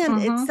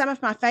 and it's some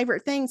of my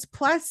favorite things,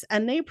 plus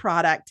a new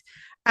product.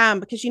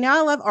 Because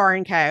I love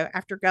R&Co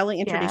after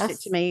Gully introduced it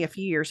to me a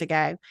few years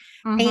ago.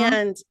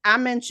 And I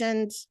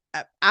mentioned,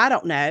 I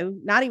don't know,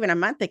 not even a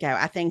month ago,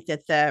 I think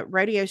that the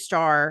Rodeo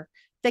Star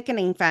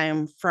thickening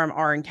foam from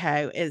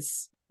R&Co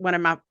is one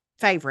of my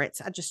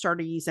favorites. I just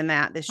started using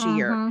that this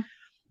year.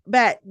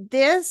 But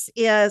this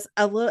is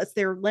it's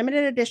their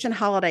limited edition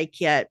holiday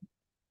kit.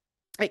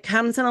 It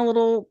comes in a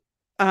little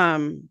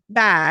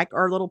bag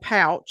or a little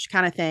pouch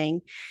kind of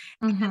thing.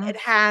 And it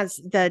has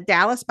the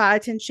Dallas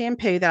Biotin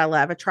shampoo that I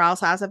love, a trial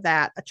size of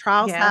that, a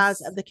trial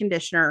size of the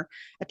conditioner,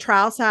 a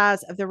trial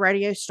size of the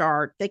Rodeo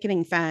Star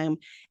thickening foam.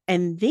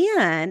 And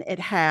then it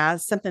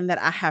has something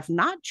that I have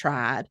not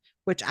tried,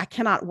 which I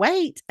cannot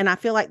wait. And I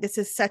feel like this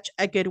is such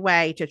a good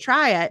way to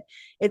try it.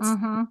 It's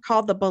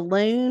called the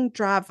Balloon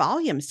Dry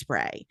Volume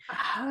Spray.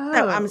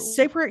 So I'm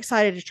super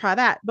excited to try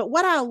that. But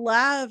what I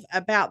love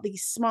about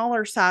these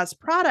smaller size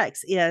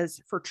products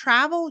is for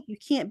travel, you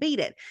can't beat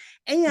it.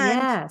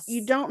 And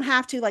you don't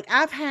have to, like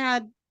I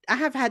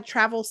have had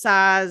travel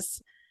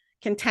size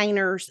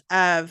containers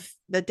of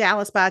the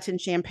Dallas Biotin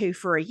shampoo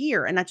for a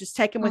year. And I just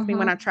take them with me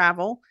when I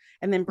travel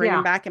and then bring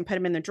them back and put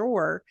them in the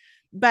drawer.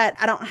 But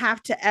I don't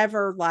have to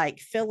ever like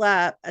fill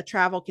up a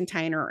travel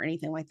container or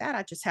anything like that.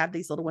 I just have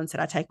these little ones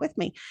that I take with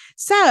me.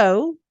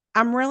 So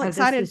I'm really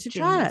excited to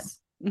try it.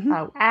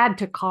 Oh, add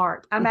to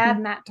cart. I'm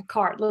adding that to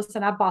cart.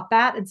 Listen, I bought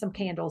that and some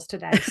candles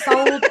today.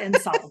 Sold and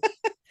sold.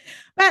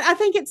 But I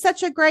think it's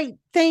such a great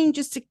thing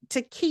just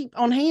to keep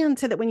on hand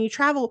so that when you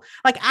travel,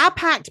 like I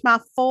packed my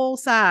full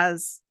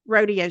size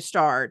Rodeo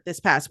Star this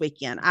past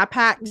weekend. I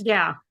packed,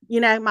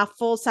 my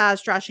full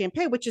size dry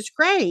shampoo, which is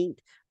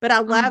great. But I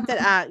love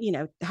that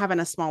having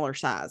a smaller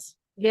size.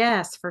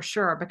 Yes, for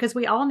sure. Because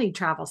we all need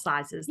travel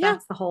sizes.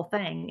 That's the whole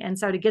thing. And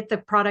so to get the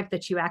product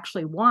that you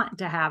actually want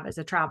to have as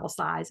a travel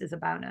size is a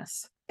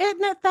bonus.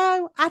 Isn't it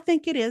though? I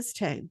think it is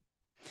too.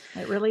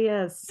 It really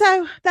is.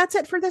 So that's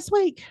it for this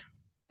week.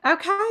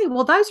 Okay.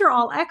 Well, those are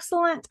all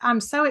excellent.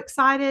 I'm so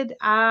excited.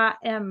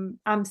 I'm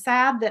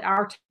sad that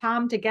our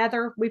time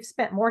together, we've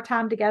spent more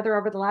time together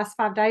over the last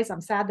 5 days.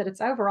 I'm sad that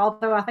it's over,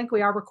 although I think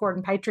we are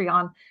recording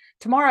Patreon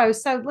tomorrow.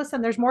 So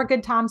listen, there's more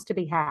good times to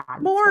be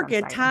had. More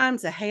good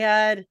times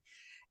ahead.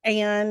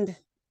 And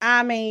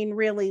I mean,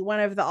 really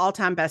one of the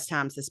all-time best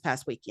times this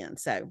past weekend.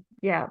 So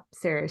yeah,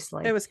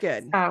 seriously. It was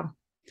good. Oh,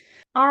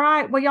 all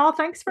right. Well, y'all,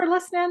 thanks for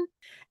listening.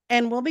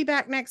 And we'll be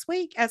back next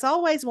week. As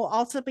always, we'll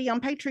also be on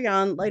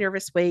Patreon later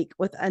this week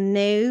with a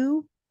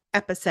new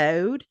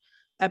episode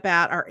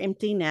about our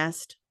empty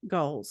nest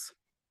goals.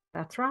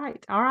 That's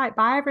right. All right.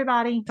 Bye,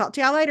 everybody. Talk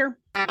to y'all later.